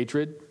given. The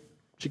hatred.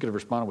 She could have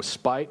responded with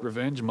spite,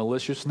 revenge,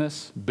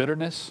 maliciousness,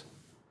 bitterness.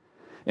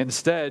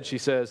 Instead, she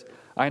says,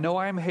 I know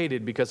I am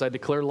hated because I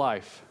declare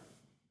life.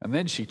 And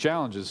then she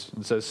challenges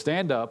and says,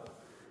 stand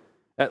up,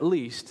 at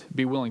least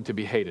be willing to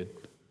be hated.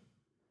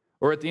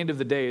 Or at the end of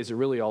the day, is it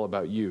really all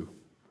about you?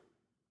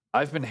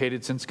 I've been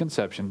hated since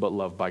conception, but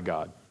loved by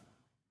God.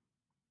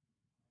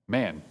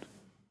 Man,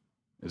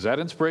 is that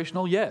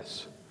inspirational?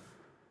 Yes.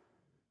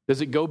 Does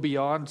it go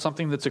beyond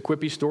something that's a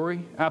quippy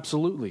story?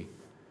 Absolutely.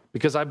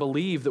 Because I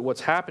believe that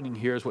what's happening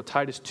here is what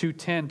Titus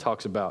 2:10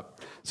 talks about.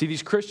 See,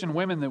 these Christian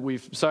women that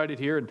we've cited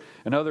here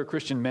and other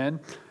Christian men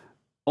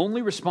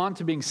only respond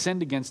to being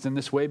sinned against in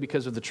this way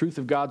because of the truth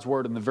of God's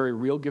word and the very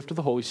real gift of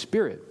the Holy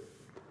Spirit.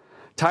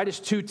 Titus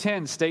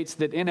 2:10 states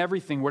that in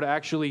everything we're to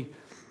actually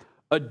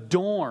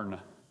adorn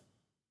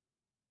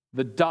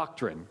the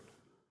doctrine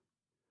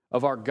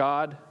of our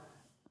God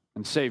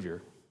and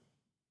Savior.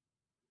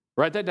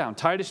 Write that down.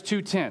 Titus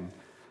 2:10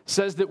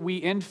 says that we,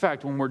 in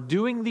fact, when we're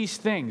doing these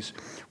things,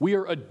 we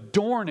are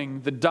adorning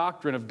the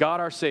doctrine of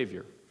God our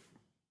Savior.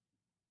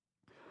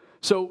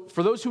 So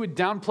for those who would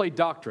downplay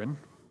doctrine,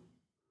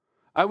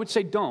 I would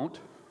say don't,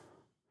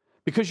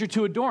 because you're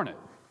to adorn it.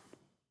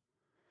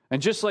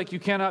 And just like you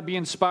cannot be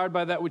inspired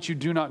by that which you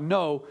do not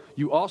know,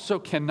 you also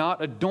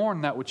cannot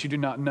adorn that which you do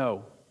not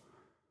know.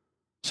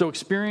 So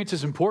experience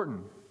is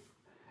important,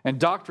 and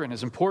doctrine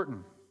is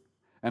important.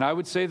 And I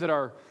would say that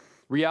our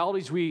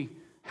realities we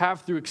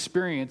have through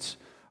experience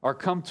are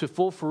come to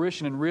full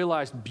fruition and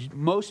realized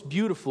most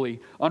beautifully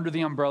under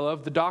the umbrella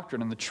of the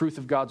doctrine and the truth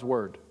of God's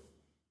word.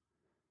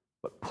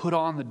 But put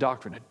on the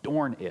doctrine,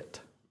 adorn it.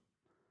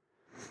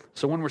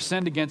 So when we're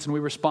sinned against and we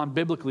respond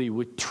biblically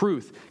with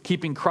truth,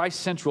 keeping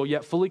Christ central,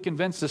 yet fully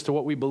convinced as to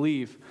what we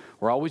believe,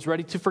 we're always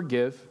ready to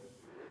forgive,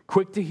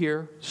 quick to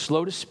hear,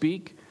 slow to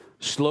speak,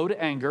 slow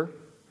to anger,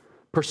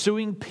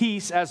 pursuing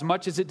peace as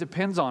much as it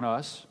depends on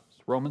us,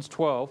 Romans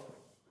 12,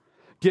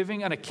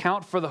 giving an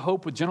account for the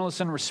hope with gentleness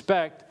and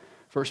respect,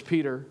 1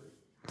 Peter,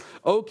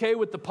 okay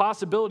with the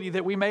possibility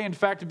that we may in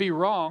fact be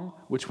wrong,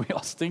 which we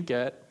all stink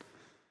at,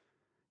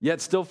 yet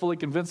still fully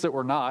convinced that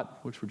we're not,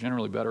 which we're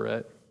generally better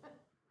at.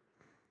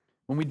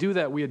 When we do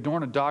that, we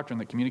adorn a doctrine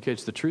that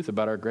communicates the truth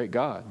about our great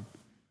God.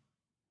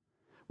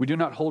 We do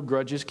not hold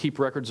grudges, keep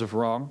records of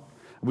wrong.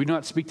 We do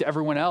not speak to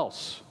everyone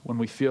else when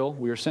we feel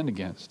we are sinned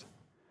against.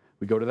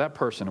 We go to that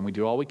person and we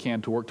do all we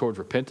can to work towards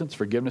repentance,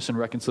 forgiveness, and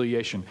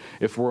reconciliation.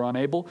 If we're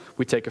unable,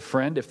 we take a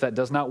friend. If that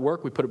does not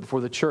work, we put it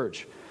before the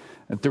church.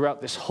 And throughout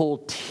this whole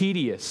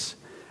tedious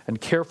and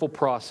careful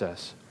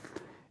process,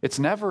 it's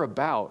never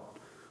about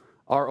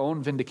our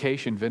own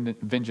vindication,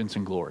 vengeance,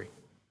 and glory.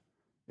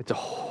 It's a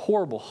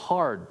horrible,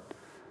 hard,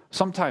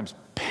 sometimes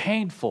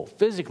painful,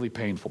 physically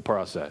painful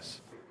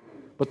process.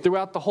 But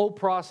throughout the whole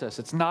process,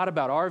 it's not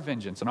about our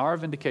vengeance and our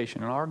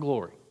vindication and our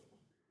glory.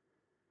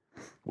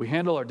 We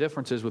handle our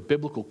differences with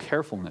biblical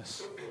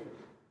carefulness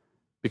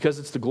because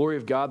it's the glory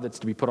of God that's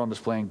to be put on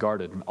display and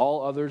guarded. And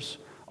all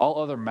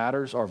other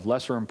matters are of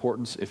lesser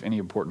importance, if any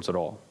importance at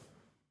all.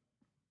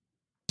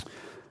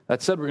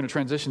 That said, we're going to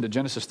transition to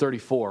Genesis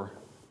 34,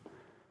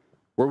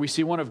 where we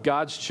see one of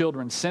God's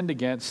children sinned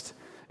against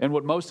in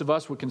what most of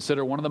us would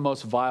consider one of the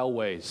most vile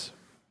ways.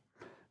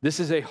 This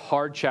is a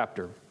hard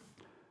chapter.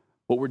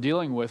 What we're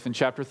dealing with in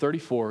chapter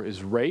 34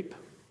 is rape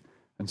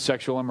and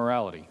sexual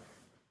immorality.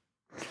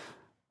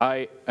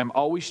 I am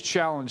always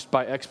challenged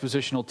by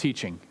expositional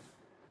teaching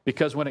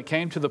because when it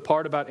came to the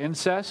part about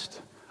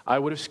incest, I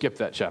would have skipped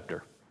that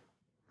chapter.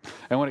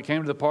 And when it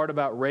came to the part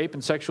about rape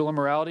and sexual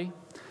immorality,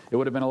 it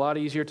would have been a lot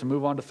easier to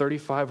move on to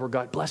 35 where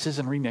God blesses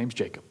and renames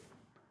Jacob.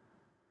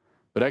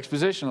 But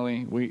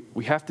expositionally,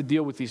 we have to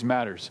deal with these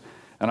matters.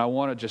 And I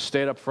want to just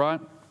state up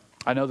front,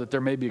 I know that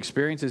there may be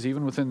experiences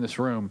even within this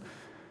room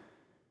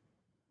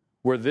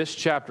where this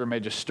chapter may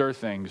just stir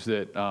things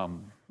that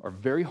are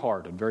very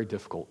hard and very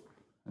difficult.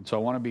 And so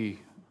I want to be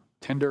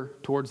tender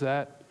towards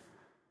that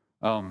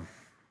because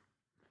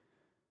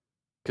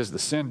the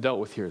sin dealt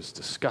with here is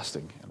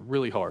disgusting and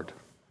really hard.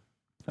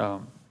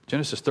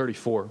 Genesis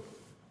 34.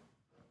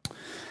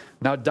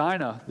 Now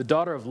Dinah, the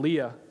daughter of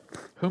Leah,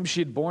 whom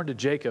she had borne to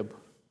Jacob,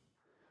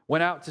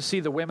 went out to see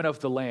the women of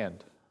the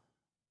land.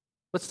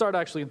 Let's start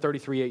actually in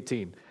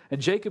 33:18. And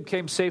Jacob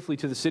came safely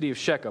to the city of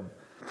Shechem,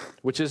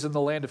 which is in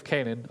the land of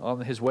Canaan,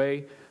 on his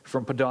way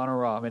from Padan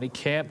Aram, and he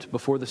camped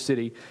before the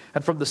city.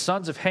 And from the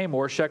sons of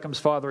Hamor, Shechem's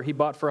father, he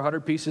bought for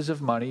 100 pieces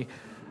of money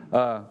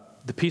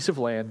the piece of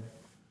land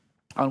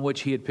on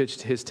which he had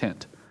pitched his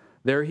tent.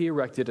 There he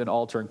erected an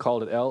altar and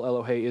called it El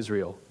Elohe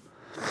Israel.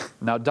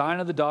 Now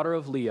Dinah, the daughter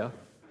of Leah,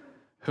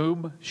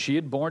 whom she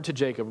had borne to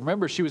Jacob.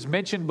 Remember, she was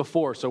mentioned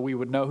before, so we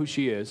would know who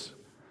she is,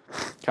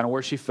 kind of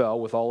where she fell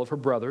with all of her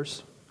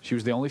brothers. She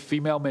was the only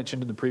female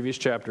mentioned in the previous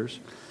chapters.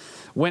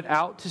 Went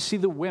out to see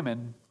the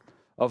women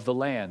of the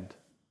land.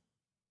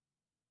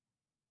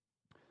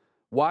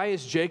 Why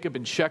is Jacob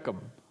in Shechem?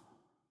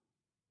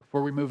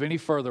 Before we move any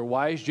further,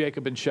 why is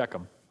Jacob in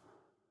Shechem?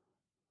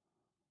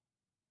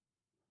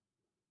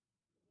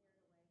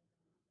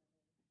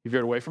 He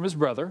veered away from his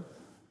brother.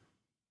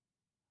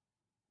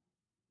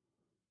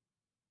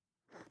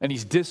 And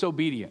he's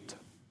disobedient.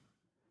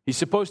 He's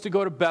supposed to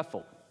go to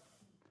Bethel.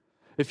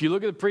 If you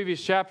look at the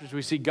previous chapters,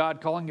 we see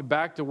God calling him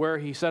back to where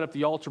he set up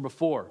the altar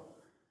before.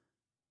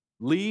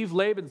 Leave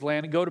Laban's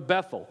land and go to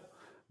Bethel.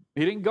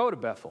 He didn't go to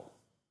Bethel.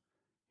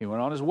 He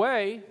went on his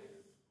way,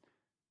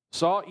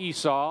 saw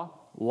Esau,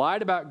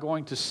 lied about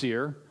going to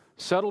Seir,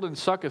 settled in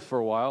Succoth for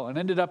a while, and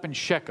ended up in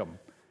Shechem.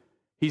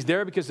 He's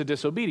there because of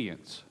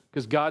disobedience,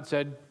 because God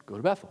said, go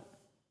to Bethel.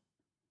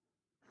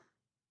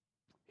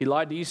 He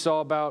lied to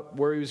Esau about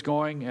where he was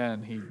going,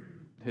 and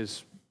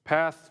his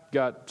path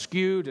got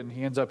skewed, and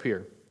he ends up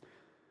here.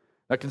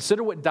 Now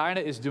consider what Dinah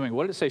is doing.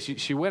 What did it say?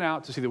 She went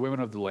out to see the women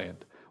of the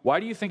land.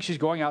 Why do you think she's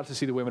going out to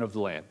see the women of the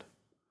land?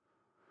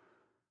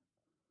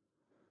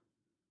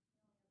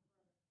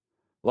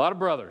 A lot of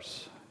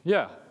brothers.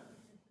 Yeah.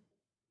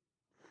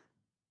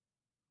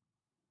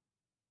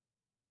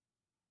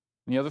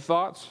 Any other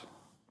thoughts?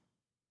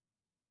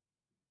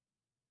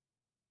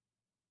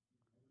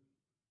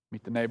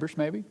 Meet the neighbors,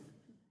 maybe?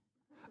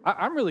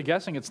 I'm really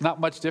guessing it's not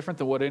much different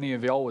than what any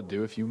of y'all would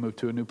do if you moved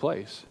to a new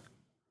place.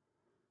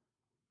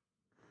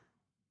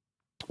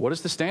 What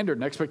is the standard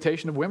and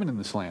expectation of women in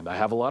this land? I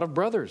have a lot of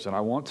brothers, and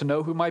I want to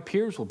know who my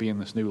peers will be in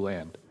this new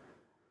land.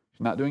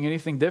 not doing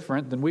anything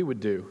different than we would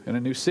do in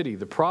a new city.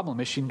 The problem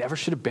is she never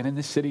should have been in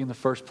this city in the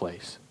first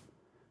place.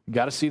 You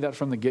got to see that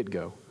from the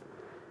get-go.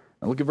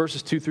 Now look at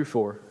verses 2 through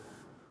 4.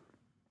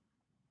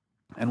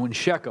 And when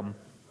Shechem,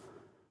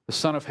 the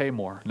son of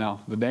Hamor,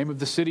 now the name of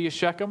the city is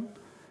Shechem,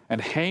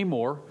 and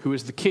Hamor, who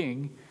is the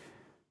king,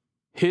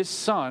 his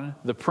son,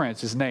 the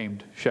prince, is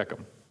named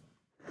Shechem,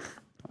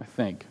 I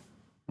think,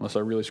 unless I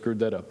really screwed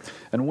that up.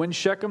 And when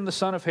Shechem, the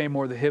son of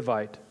Hamor, the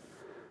Hivite,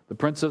 the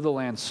prince of the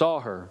land, saw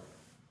her,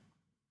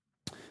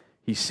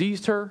 he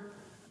seized her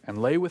and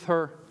lay with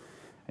her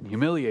and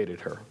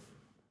humiliated her.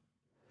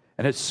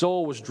 And his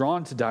soul was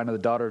drawn to Dinah, the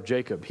daughter of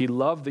Jacob. He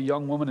loved the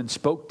young woman and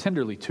spoke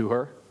tenderly to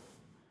her.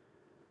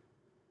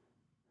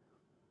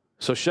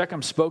 So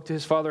Shechem spoke to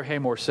his father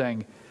Hamor,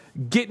 saying,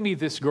 "Get me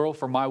this girl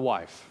for my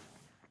wife."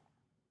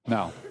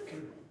 Now,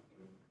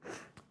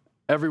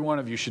 every one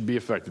of you should be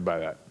affected by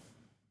that.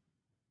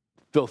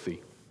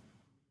 Filthy.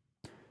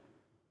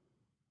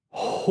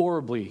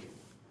 Horribly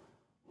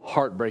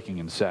heartbreaking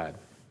and sad.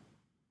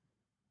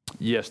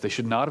 Yes, they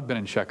should not have been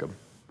in Shechem.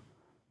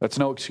 That's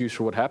no excuse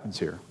for what happens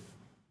here.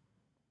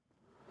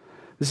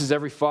 This is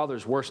every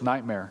father's worst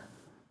nightmare.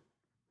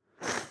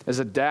 As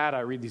a dad,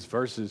 I read these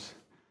verses,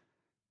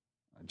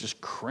 I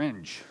just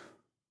cringe.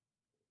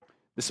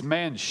 This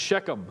man,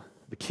 Shechem,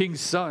 the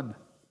king's son,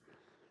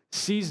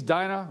 seized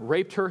Dinah,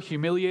 raped her,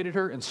 humiliated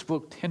her, and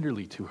spoke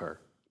tenderly to her.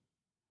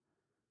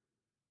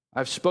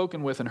 I've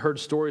spoken with and heard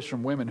stories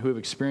from women who have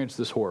experienced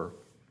this horror.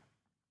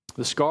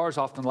 The scars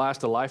often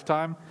last a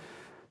lifetime.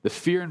 The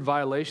fear and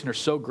violation are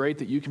so great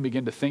that you can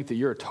begin to think that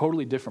you're a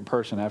totally different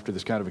person after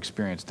this kind of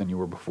experience than you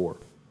were before.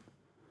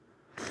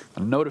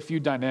 And note a few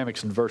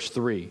dynamics in verse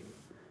 3.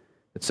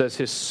 It says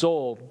his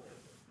soul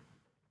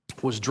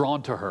was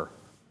drawn to her.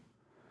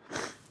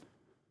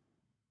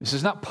 This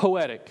is not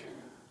poetic.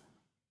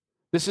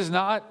 This is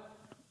not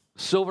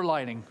silver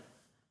lining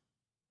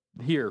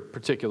here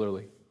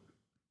particularly.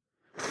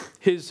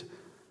 His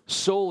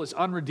soul is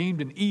unredeemed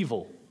and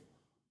evil.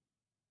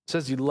 It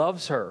says he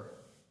loves her.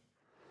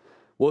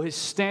 Well, his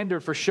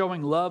standard for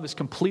showing love is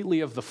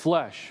completely of the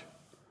flesh.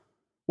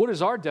 What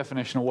is our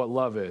definition of what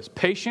love is?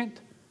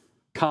 Patient,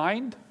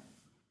 kind,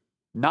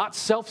 not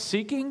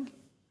self-seeking?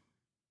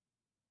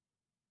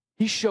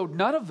 He showed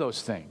none of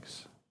those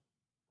things.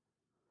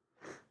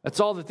 That's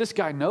all that this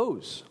guy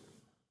knows.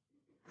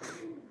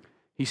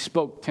 He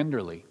spoke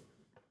tenderly.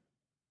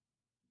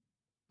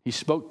 He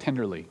spoke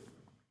tenderly.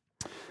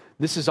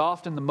 This is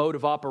often the mode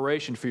of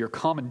operation for your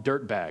common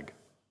dirtbag.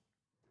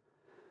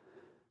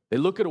 They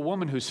look at a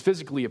woman who's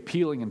physically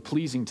appealing and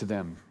pleasing to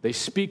them. They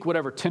speak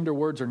whatever tender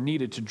words are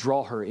needed to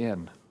draw her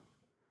in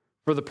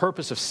for the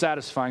purpose of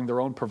satisfying their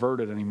own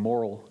perverted and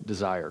immoral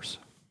desires.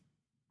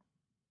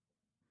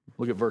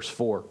 Look at verse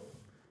 4.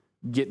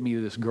 Get me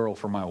this girl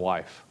for my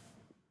wife.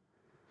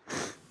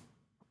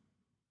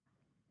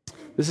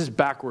 This is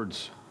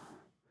backwards.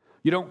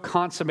 You don't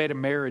consummate a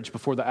marriage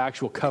before the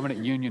actual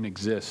covenant union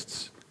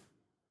exists.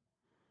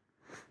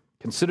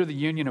 Consider the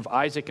union of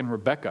Isaac and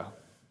Rebekah.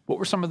 What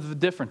were some of the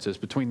differences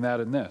between that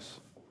and this?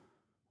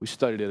 We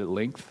studied it at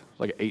length. It's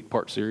like an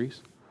 8-part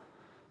series.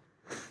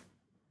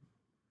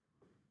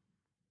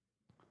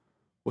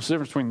 What's the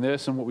difference between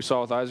this and what we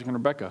saw with Isaac and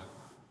Rebekah?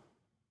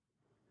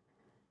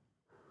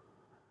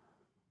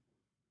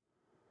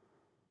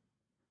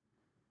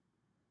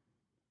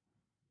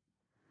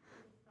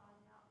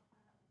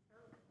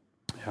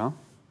 Yeah.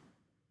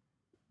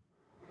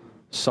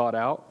 Sought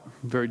out.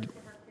 Very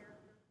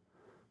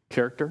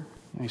character.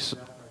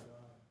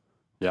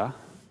 Yeah.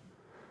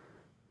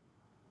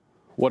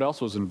 What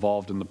else was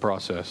involved in the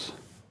process?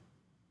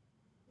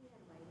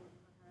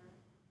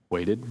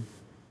 Waited.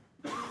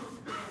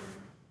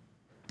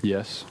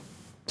 Yes.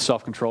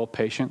 Self-control,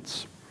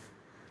 patience,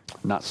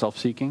 not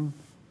self-seeking.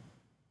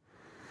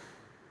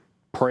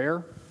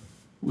 Prayer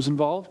was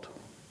involved.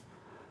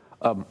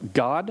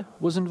 God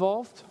was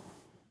involved.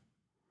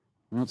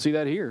 We don't see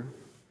that here.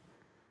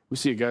 We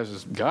see a guy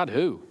says, God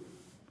who?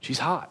 She's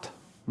hot.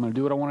 I'm going to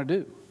do what I want to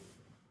do.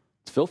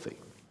 It's filthy.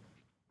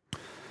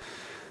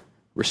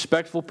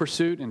 Respectful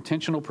pursuit,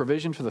 intentional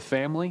provision for the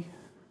family,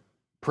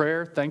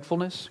 prayer,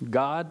 thankfulness,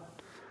 God,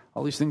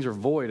 all these things are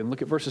void. And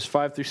look at verses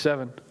 5 through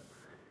 7.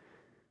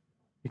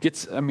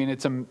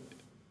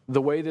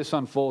 The way this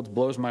unfolds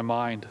blows my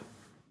mind.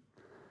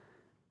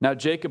 Now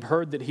Jacob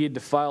heard that he had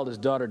defiled his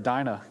daughter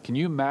Dinah. Can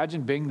you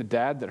imagine being the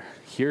dad that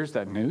hears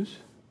that news?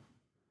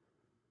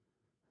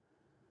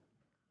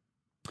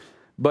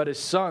 But his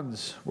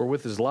sons were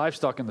with his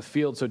livestock in the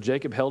field, so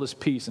Jacob held his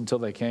peace until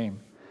they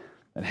came.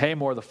 And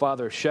Hamor, the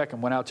father of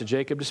Shechem, went out to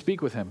Jacob to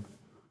speak with him.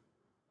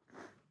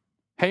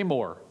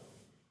 Hamor,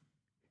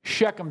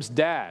 Shechem's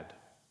dad,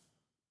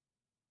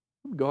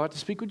 go out to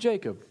speak with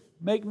Jacob.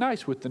 Make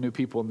nice with the new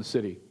people in the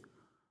city.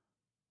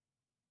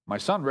 My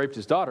son raped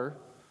his daughter.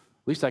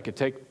 At least I could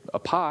take a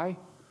pie.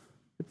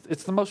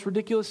 It's the most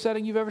ridiculous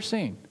setting you've ever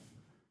seen.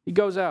 He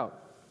goes out.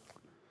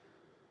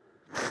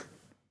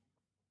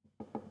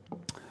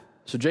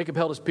 So Jacob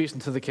held his peace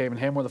until they came, and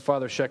Hamor the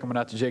father of Shechem went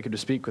out to Jacob to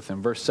speak with him.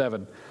 Verse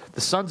 7,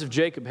 the sons of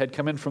Jacob had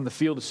come in from the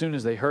field as soon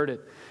as they heard it,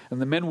 and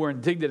the men were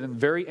indignant and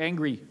very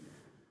angry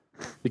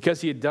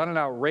because he had done an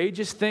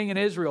outrageous thing in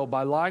Israel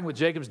by lying with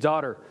Jacob's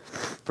daughter.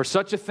 For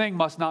such a thing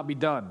must not be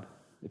done.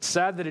 It's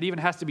sad that it even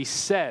has to be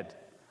said.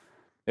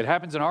 It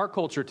happens in our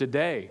culture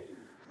today.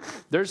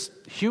 There's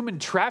human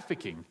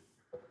trafficking.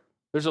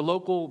 There's a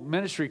local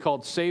ministry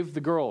called Save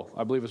the Girl,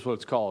 I believe is what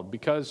it's called,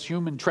 because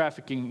human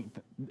trafficking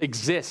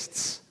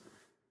exists.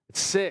 It's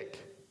sick.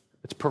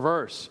 It's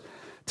perverse.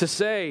 To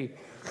say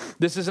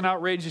this is an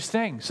outrageous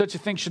thing, such a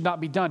thing should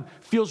not be done,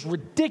 feels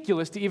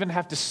ridiculous to even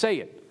have to say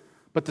it.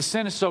 But the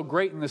sin is so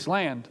great in this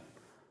land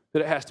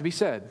that it has to be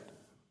said.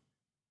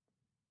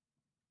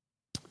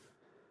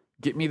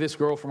 Get me this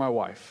girl for my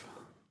wife.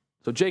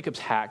 So Jacob's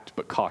hacked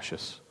but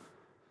cautious.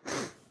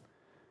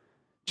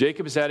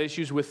 Jacob has had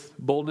issues with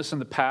boldness in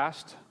the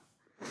past.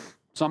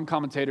 Some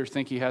commentators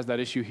think he has that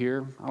issue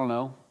here. I don't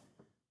know.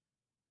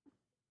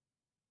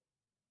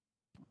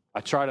 I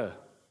try to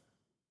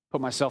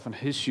put myself in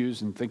his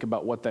shoes and think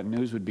about what that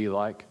news would be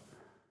like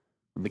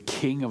when the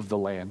king of the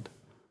land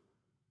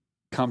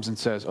comes and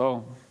says,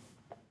 oh,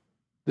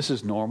 this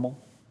is normal.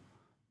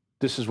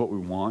 This is what we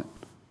want.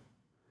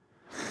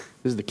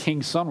 This is the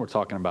king's son we're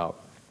talking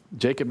about.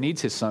 Jacob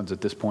needs his sons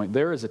at this point.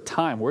 There is a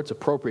time where it's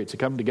appropriate to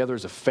come together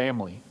as a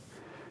family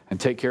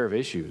and take care of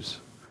issues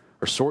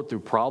or sort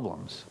through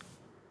problems.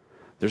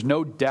 There's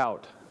no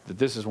doubt that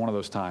this is one of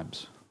those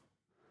times.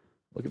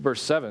 Look at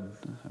verse 7.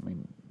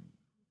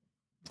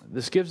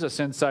 This gives us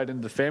insight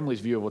into the family's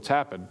view of what's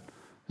happened.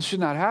 This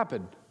should not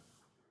happen.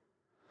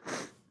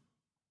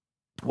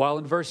 While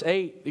in verse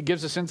 8, it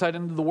gives us insight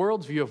into the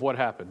world's view of what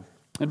happened.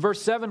 In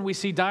verse 7, we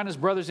see Dinah's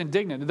brothers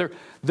indignant.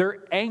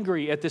 They're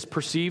angry at this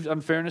perceived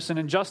unfairness and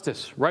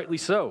injustice, rightly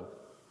so.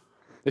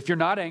 If you're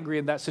not angry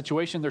in that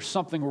situation, there's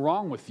something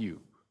wrong with you.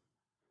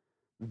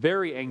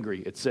 Very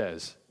angry, it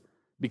says,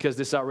 because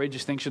this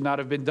outrageous thing should not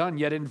have been done.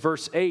 Yet in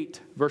verses 8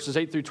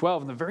 through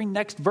 12, in the very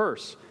next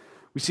verse,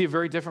 we see a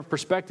very different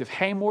perspective.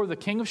 Hamor, the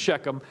king of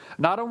Shechem,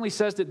 not only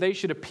says that they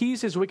should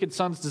appease his wicked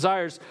son's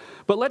desires,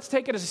 but let's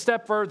take it a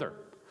step further.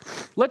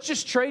 Let's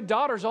just trade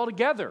daughters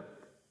altogether.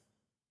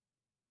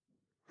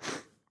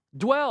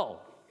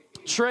 Dwell,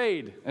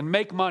 trade, and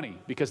make money,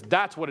 because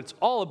that's what it's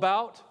all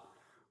about.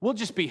 We'll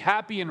just be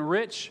happy and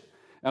rich,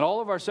 and all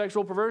of our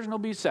sexual perversion will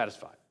be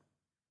satisfied.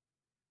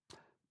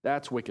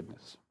 That's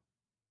wickedness.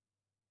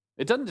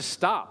 It doesn't just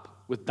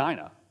stop with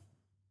Dinah.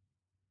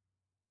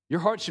 Your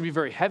heart should be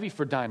very heavy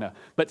for Dinah,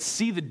 but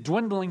see the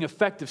dwindling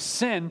effect of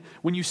sin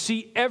when you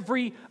see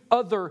every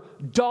other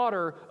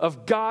daughter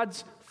of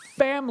God's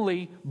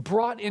family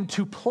brought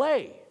into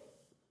play.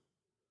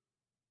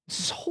 This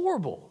is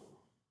horrible.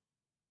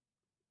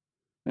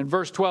 In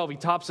verse 12, he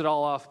tops it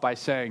all off by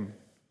saying,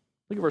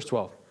 look at verse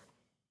 12.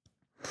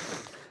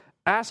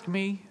 Ask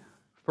me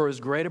for as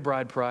great a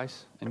bride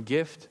price and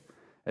gift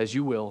as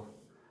you will,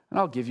 and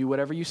I'll give you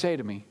whatever you say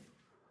to me.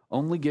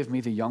 Only give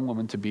me the young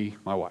woman to be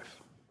my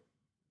wife.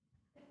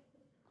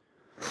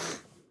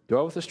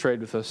 Dwell with us,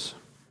 trade with us,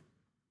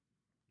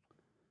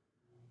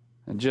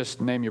 and just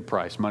name your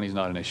price. Money's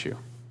not an issue.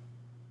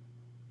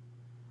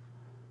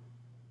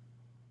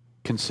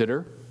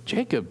 Consider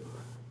Jacob.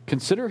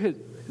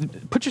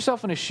 Put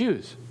yourself in his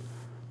shoes.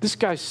 This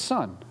guy's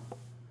son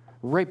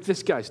raped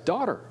this guy's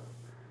daughter.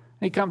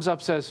 And he comes up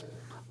and says,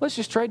 let's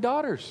just trade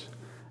daughters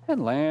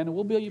and land, and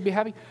you'll be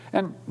happy.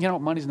 And you know,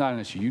 money's not an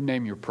issue. You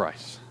name your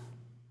price.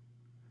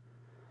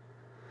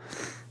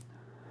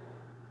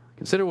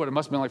 Consider what it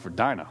must have been like for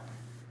Dinah.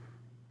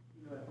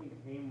 I think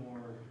Hamor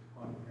is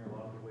responding here a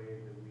lot of the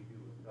ways that we do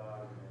with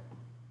God.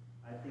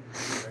 And I think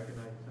he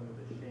recognized some of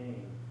the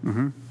shame.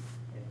 Mm-hmm.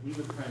 And he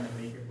was trying to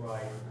make it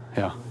right.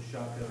 Yeah. With a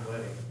shotgun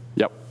wedding.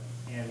 Yep.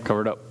 And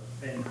covered up.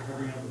 And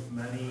covering up with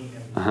money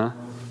and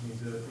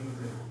these other things.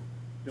 And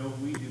don't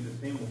we do the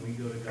same when we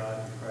go to God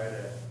and try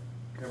to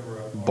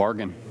cover up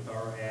bargain with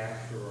our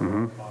acts or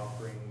our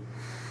offerings?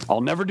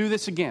 I'll never do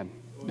this again.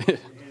 And what we do at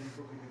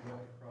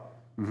the cross.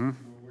 Mm-hmm.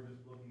 We're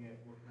just looking at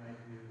what can I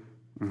do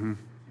Mm-hmm. to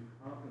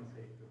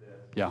compensate for this.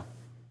 Yeah. And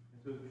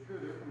so sure,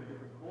 they're from a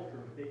different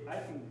culture, but I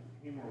think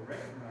Hamor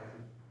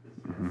recognizes this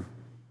sin,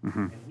 Mm-hmm.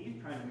 and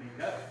he's trying to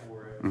make up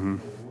for it Mm-hmm. in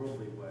a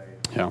worldly way,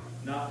 Yeah.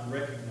 not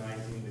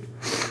recognizing the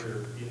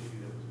greater issue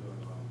that was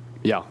going on.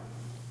 Yeah.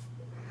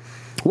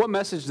 What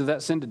message did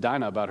that send to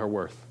Dinah about her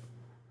worth?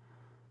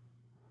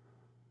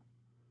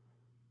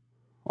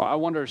 Well, I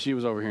wonder if she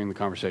was overhearing the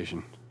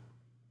conversation.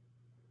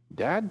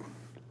 Dad,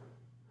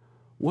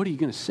 what are you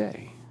going to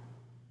say?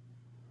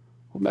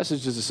 What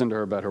message does it send to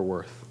her about her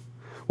worth?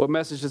 What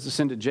message does it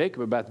send to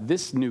Jacob about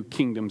this new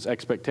kingdom's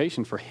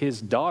expectation for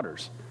his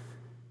daughters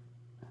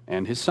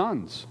and his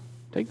sons?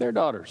 Take their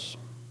daughters.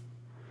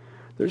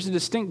 There's a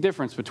distinct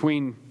difference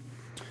between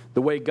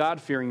the way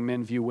God-fearing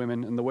men view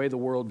women and the way the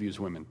world views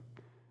women.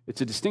 It's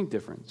a distinct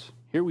difference.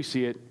 Here we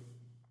see it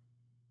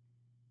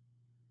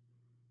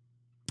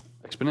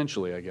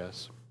exponentially, I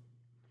guess.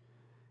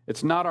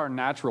 It's not our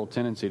natural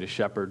tendency to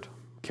shepherd,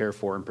 care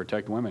for, and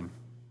protect women.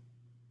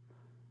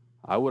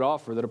 I would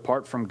offer that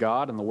apart from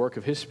God and the work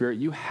of His Spirit,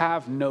 you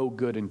have no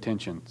good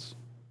intentions.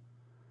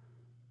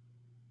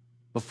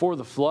 Before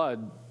the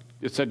flood,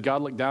 it said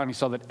God looked down and He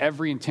saw that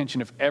every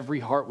intention of every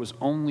heart was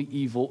only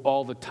evil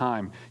all the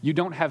time. You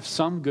don't have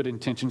some good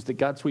intentions that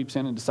God sweeps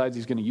in and decides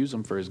He's going to use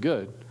them for His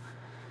good.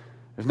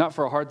 If not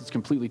for a heart that's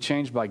completely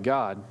changed by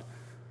God,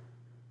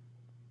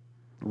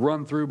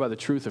 run through by the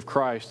truth of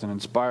Christ and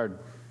inspired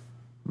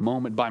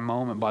moment by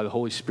moment by the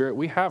Holy Spirit,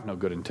 we have no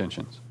good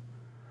intentions.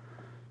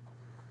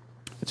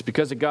 It's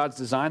because of God's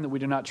design that we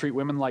do not treat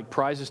women like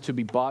prizes to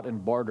be bought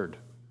and bartered.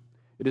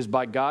 It is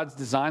by God's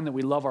design that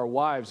we love our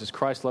wives as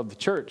Christ loved the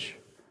church,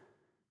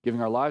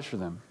 giving our lives for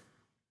them.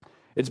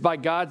 It's by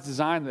God's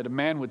design that a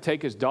man would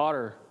take his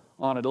daughter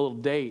on a little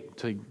date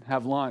to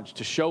have lunch,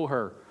 to show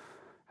her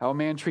how a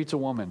man treats a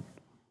woman.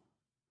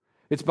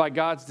 It's by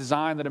God's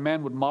design that a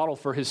man would model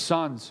for his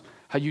sons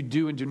how you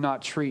do and do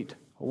not treat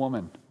a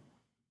woman.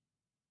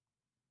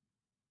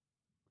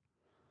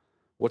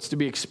 What's to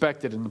be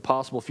expected in the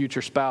possible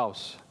future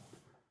spouse?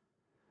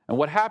 And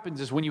what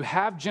happens is when you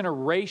have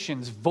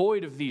generations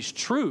void of these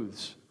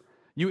truths,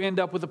 you end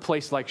up with a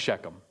place like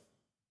Shechem.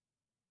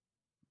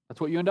 That's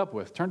what you end up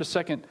with. Turn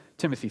to 2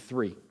 Timothy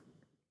 3.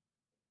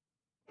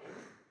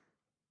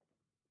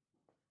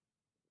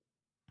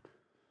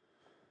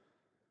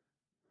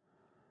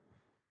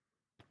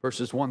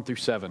 Verses 1 through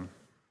 7.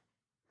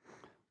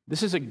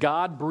 This is a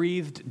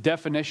God-breathed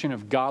definition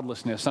of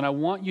godlessness, and I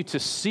want you to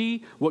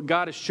see what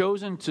God has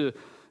chosen to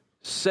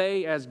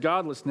say as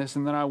godlessness,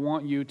 and then I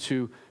want you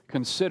to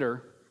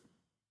consider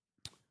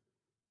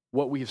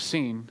what we have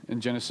seen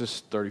in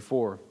Genesis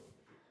 34.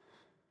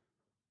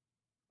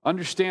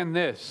 Understand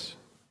this,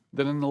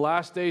 that in the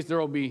last days there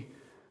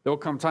will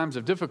come times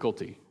of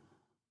difficulty.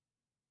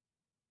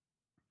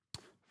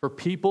 For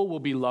people will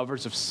be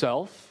lovers of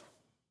self,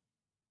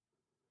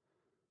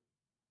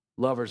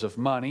 lovers of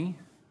money,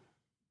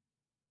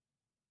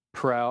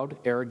 proud,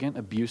 arrogant,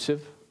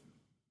 abusive. I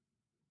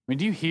mean,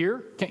 do you hear?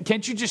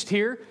 Can't you just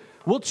hear?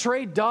 We'll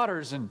trade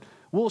daughters and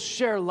we'll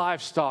share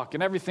livestock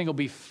and everything will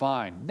be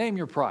fine. Name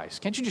your price.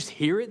 Can't you just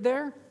hear it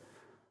there?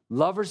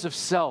 Lovers of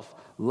self,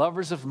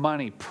 lovers of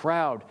money,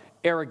 proud,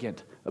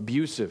 arrogant,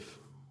 abusive,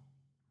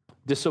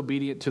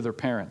 disobedient to their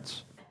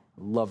parents.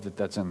 I love that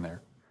that's in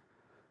there.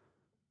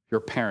 If you're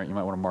a parent, you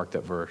might want to mark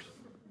that verse.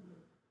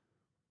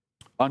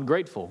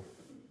 Ungrateful,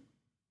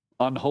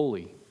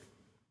 unholy,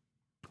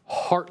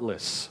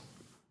 heartless.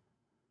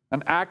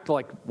 An act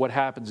like what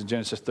happens in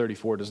Genesis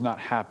 34 does not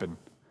happen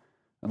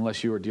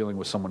unless you are dealing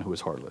with someone who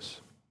is heartless.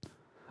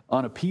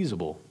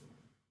 Unappeasable,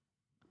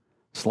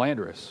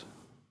 slanderous,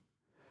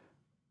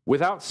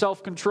 without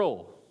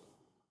self-control,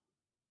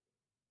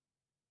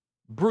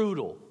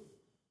 brutal,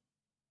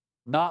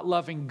 not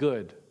loving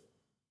good,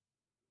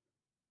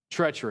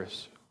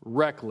 treacherous,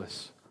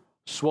 reckless,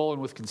 swollen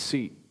with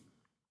conceit,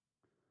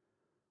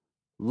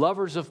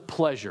 lovers of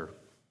pleasure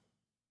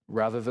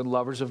rather than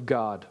lovers of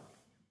God.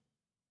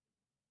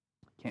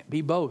 Can't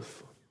be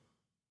both.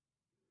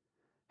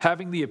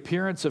 Having the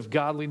appearance of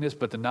godliness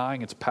but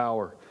denying its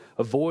power.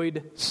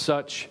 Avoid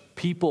such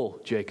people,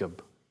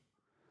 Jacob.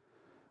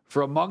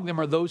 For among them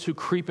are those who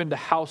creep into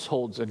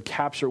households and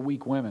capture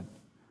weak women,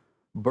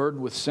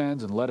 burdened with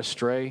sins and led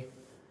astray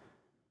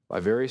by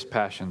various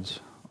passions,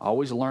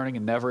 always learning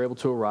and never able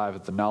to arrive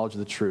at the knowledge of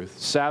the truth.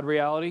 Sad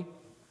reality,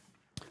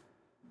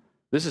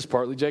 this is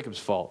partly Jacob's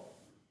fault.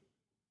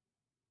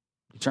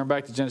 You turn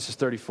back to Genesis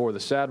 34, the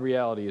sad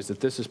reality is that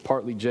this is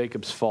partly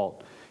Jacob's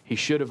fault. He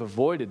should have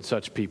avoided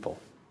such people.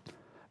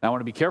 Now, I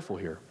want to be careful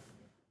here.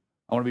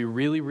 I want to be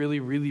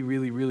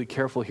really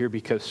careful here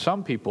because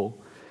some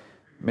people,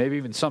 maybe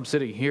even some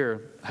sitting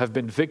here, have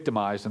been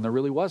victimized and there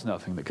really was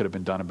nothing that could have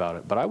been done about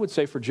it. But I would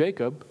say for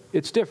Jacob,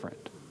 it's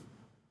different.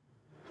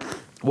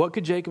 What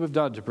could Jacob have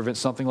done to prevent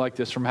something like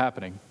this from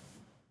happening?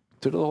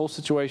 To the whole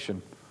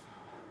situation.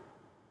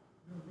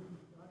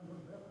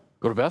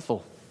 Go to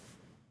Bethel.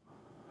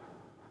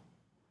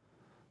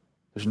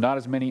 There's not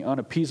as many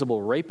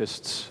unappeasable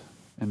rapists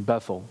in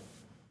Bethel.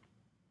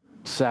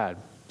 Sad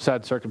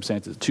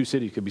circumstances. Two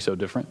cities could be so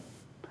different.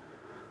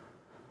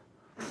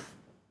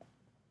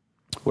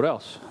 What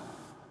else?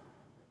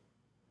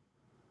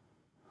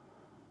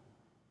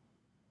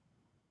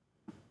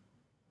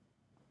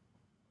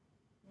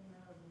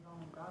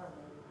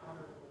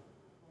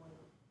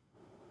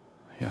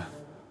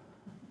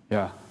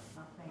 Yeah.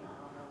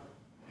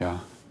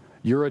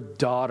 You're a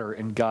daughter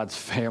in God's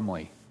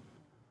family.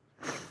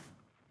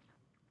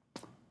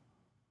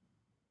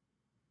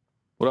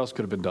 What else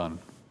could have been done?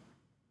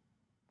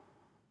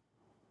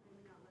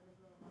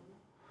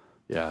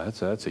 Yeah,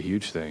 that's a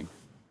huge thing.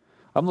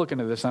 I'm looking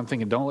at this and I'm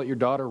thinking, don't let your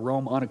daughter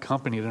roam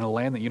unaccompanied in a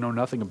land that you know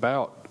nothing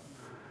about.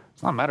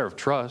 It's not a matter of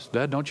trust.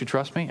 Dad, don't you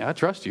trust me? I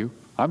trust you.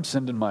 I'm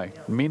sending my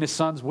meanest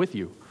sons with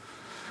you.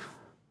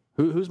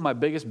 Who's my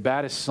biggest,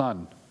 baddest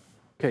son?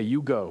 Okay,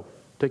 you go.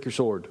 Take your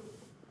sword.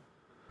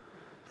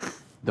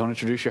 Don't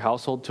introduce your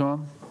household to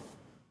him.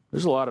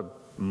 There's a lot of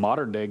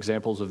modern day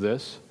examples of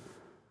this.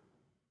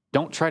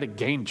 Don't try to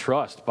gain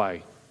trust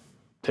by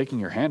taking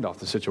your hand off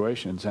the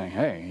situation and saying,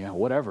 hey, yeah,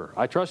 whatever.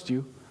 I trust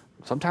you.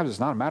 Sometimes it's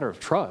not a matter of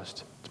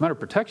trust. It's a matter of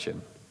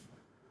protection.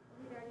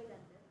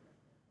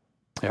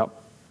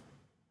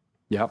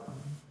 Yep.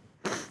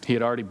 He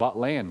had already bought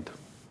land.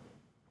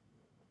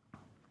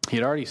 He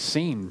had already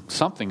seen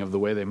something of the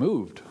way they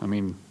moved. I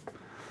mean,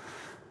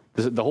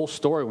 the whole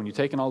story, when you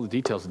take in all the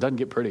details, it doesn't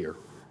get prettier.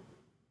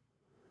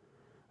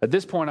 At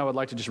this point, I would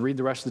like to just read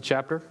the rest of the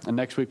chapter, and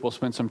next week we'll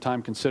spend some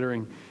time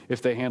considering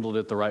if they handled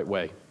it the right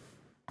way.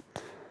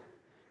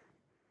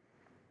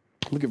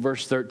 Look at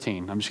verse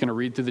 13. I'm just going to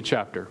read through the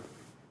chapter.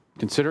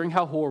 Considering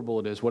how horrible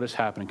it is, what has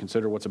happened, and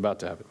consider what's about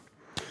to happen.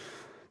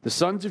 The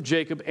sons of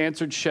Jacob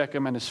answered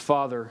Shechem and his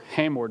father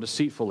Hamor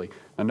deceitfully.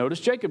 Now notice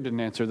Jacob didn't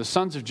answer. The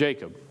sons of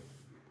Jacob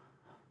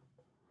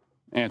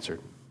answered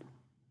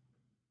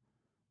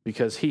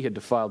because he had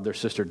defiled their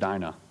sister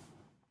Dinah.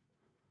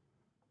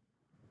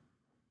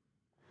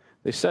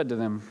 They said to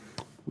them,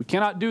 "We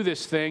cannot do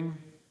this thing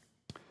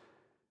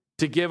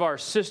to give our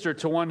sister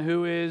to one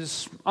who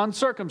is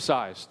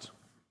uncircumcised,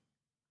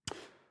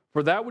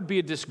 for that would be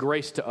a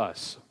disgrace to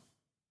us.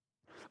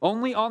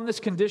 Only on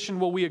this condition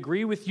will we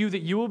agree with you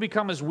that you will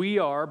become as we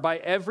are by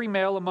every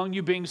male among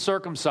you being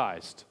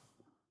circumcised."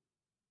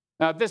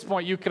 Now, at this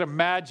point, you can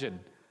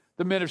imagine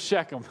the men of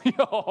Shechem.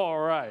 All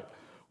right,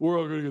 we're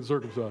all going to get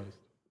circumcised.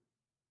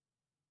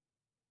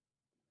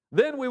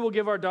 "Then we will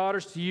give our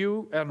daughters to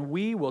you, and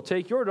we will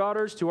take your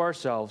daughters to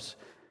ourselves,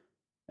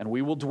 and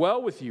we will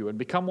dwell with you and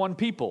become one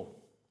people."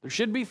 There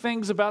should be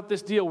things about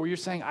this deal where you're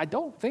saying, I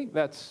don't think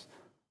that's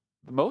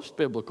the most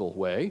biblical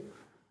way.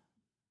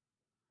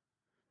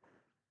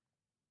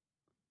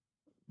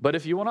 "But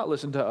if you will not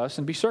listen to us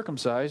and be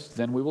circumcised,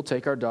 then we will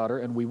take our daughter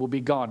and we will be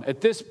gone."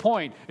 At this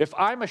point, if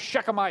I'm a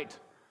Shechemite,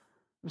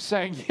 I'm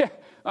saying,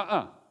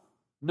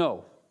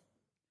 no.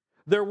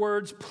 Their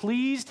words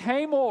pleased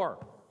Hamor.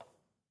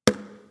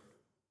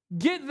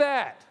 Get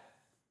that.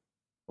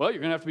 Well, you're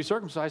going to have to be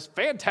circumcised.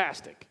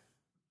 Fantastic.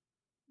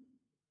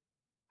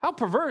 How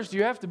perverse do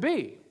you have to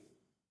be?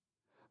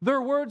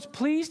 Their words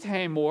pleased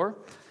Hamor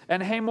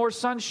and Hamor's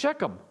son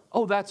Shechem.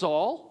 Oh, that's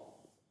all?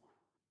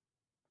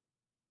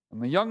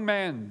 And the young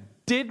man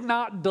did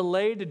not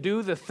delay to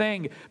do the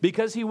thing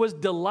because he was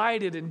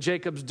delighted in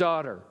Jacob's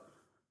daughter.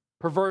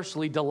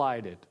 Perversely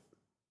delighted.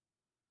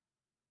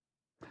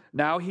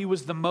 Now he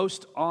was the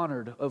most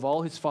honored of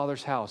all his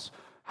father's house.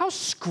 How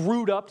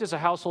screwed up does a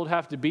household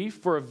have to be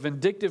for a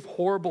vindictive,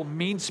 horrible,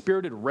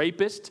 mean-spirited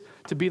rapist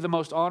to be the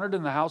most honored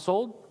in the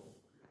household?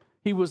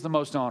 He was the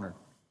most honored.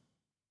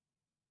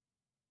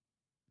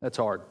 That's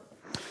hard.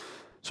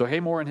 So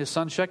Hamor and his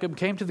son Shechem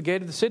came to the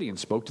gate of the city and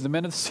spoke to the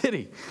men of the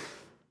city.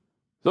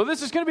 So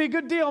this is going to be a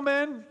good deal,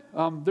 men.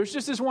 There's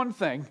just this one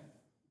thing.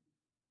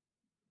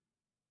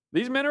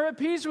 These men are at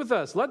peace with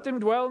us. Let them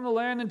dwell in the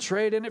land and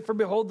trade in it, for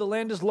behold, the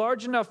land is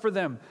large enough for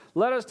them.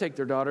 Let us take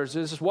their daughters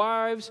as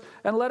wives,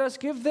 and let us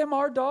give them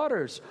our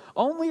daughters.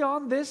 Only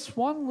on this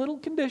one little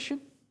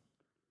condition.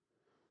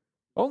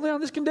 Only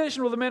on this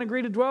condition will the men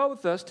agree to dwell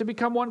with us to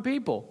become one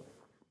people.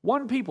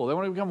 One people. They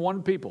want to become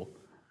one people.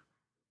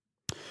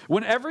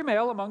 When every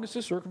male among us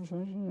is circumcised,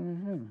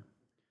 when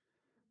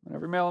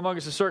every male among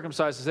us is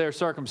circumcised as they are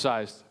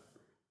circumcised,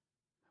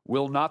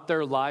 will not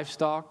their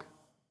livestock,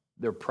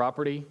 their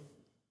property,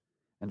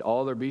 and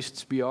all their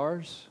beasts be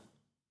ours?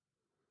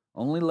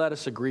 Only let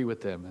us agree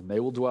with them, and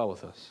they will dwell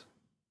with us.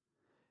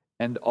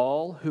 And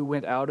all who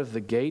went out of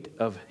the gate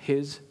of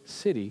his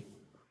city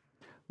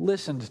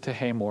listened to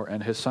Hamor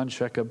and his son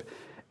Shechem,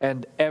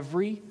 and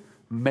every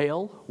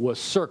male was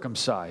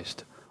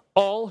circumcised.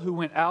 All who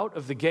went out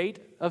of the gate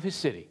of his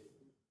city.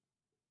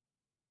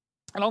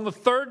 And on the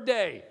third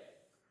day,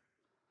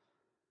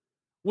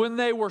 when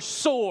they were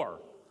sore,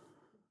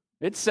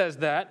 it says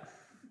that.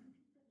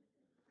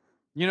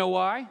 You know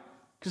why?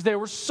 Because they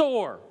were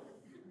sore.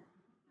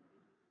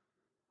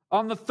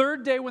 On the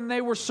third day when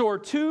they were sore,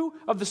 two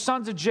of the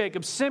sons of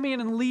Jacob,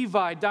 Simeon and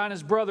Levi,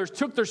 Dinah's brothers,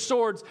 took their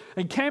swords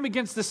and came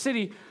against the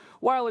city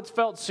while it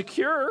felt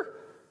secure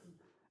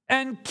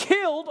and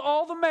killed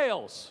all the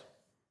males.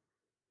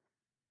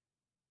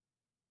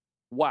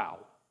 Wow.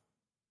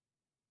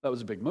 That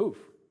was a big move.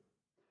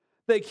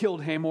 They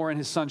killed Hamor and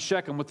his son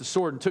Shechem with the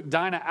sword and took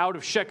Dinah out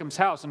of Shechem's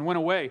house and went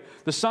away.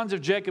 The sons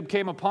of Jacob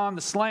came upon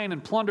the slain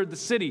and plundered the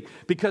city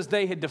because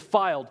they had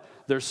defiled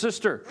their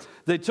sister.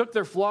 They took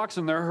their flocks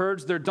and their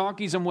herds, their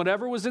donkeys, and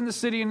whatever was in the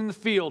city and in the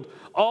field,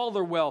 all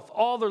their wealth,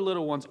 all their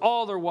little ones,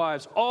 all their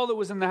wives, all that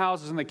was in the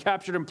houses, and they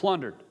captured and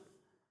plundered.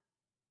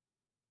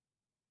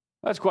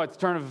 That's quite the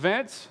turn of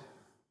events.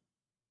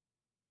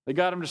 They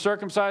got them to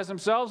circumcise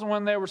themselves, and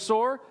when they were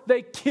sore,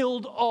 they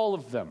killed all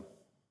of them.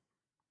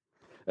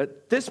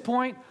 At this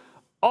point,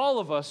 all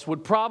of us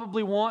would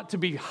probably want to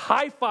be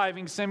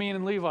high-fiving Simeon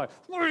and Levi.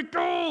 Look at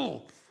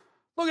go!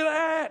 Look at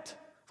that!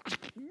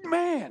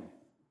 Man!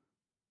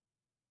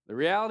 The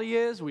reality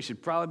is we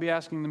should probably be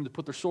asking them to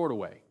put their sword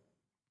away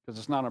because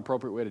it's not an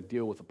appropriate way to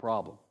deal with a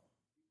problem.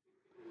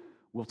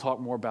 We'll talk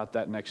more about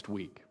that next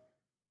week.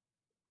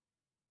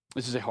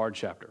 This is a hard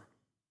chapter.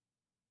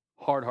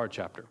 Hard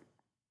chapter.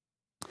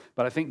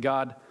 But I think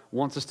God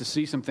wants us to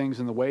see some things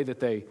in the way that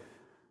they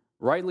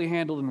rightly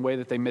handled in a way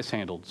that they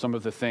mishandled some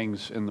of the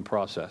things in the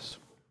process.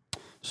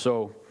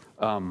 So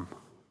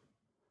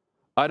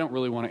I don't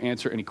really want to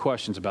answer any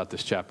questions about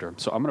this chapter,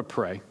 so I'm going to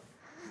pray,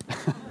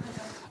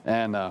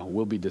 and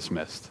we'll be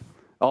dismissed.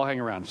 I'll hang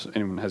around if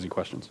anyone has any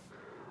questions.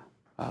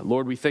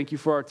 Lord, we thank you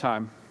for our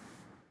time.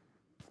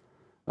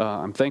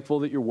 I'm thankful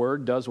that your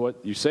word does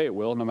what you say it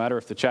will, no matter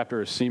if the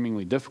chapter is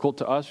seemingly difficult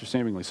to us or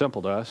seemingly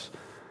simple to us.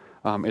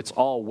 It's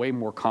all way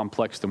more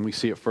complex than we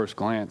see at first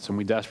glance, and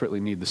we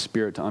desperately need the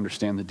Spirit to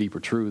understand the deeper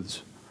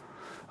truths.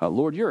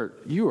 Lord,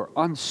 you are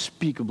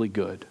unspeakably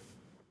good.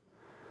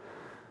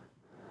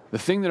 The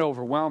thing that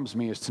overwhelms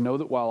me is to know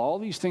that while all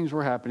these things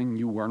were happening,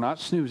 you were not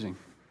snoozing.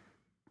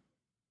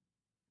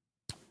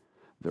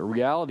 The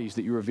realities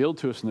that you revealed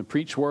to us in the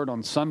preached word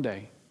on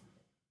Sunday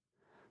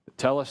that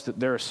tell us that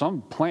there is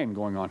some plan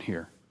going on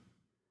here.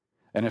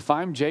 And if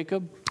I'm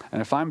Jacob,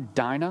 and if I'm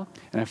Dinah,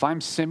 and if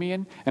I'm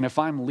Simeon, and if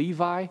I'm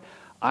Levi,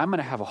 I'm going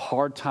to have a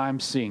hard time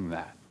seeing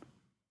that.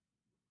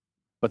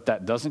 But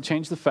that doesn't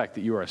change the fact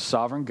that you are a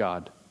sovereign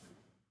God.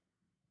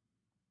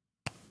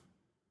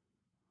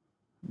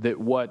 That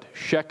what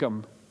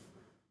Shechem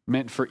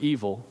meant for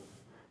evil,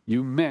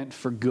 you meant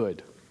for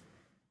good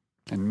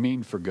and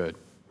mean for good.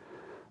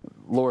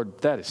 Lord,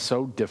 that is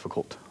so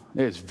difficult.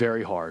 It is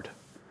very hard.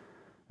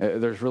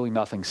 There's really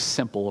nothing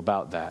simple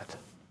about that.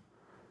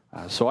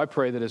 So I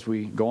pray that as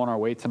we go on our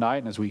way tonight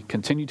and as we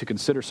continue to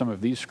consider some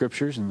of these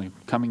scriptures in the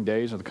coming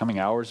days or the coming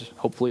hours,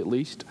 hopefully at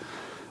least,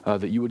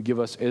 that you would give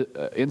us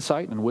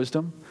insight and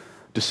wisdom,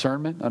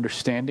 discernment,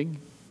 understanding,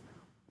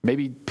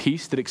 maybe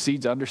peace that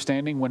exceeds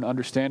understanding when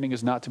understanding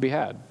is not to be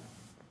had.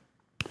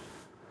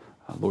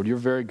 Lord, you're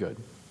very good.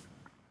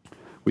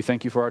 We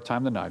thank you for our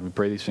time tonight. We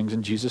pray these things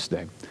in Jesus'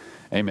 name.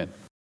 Amen.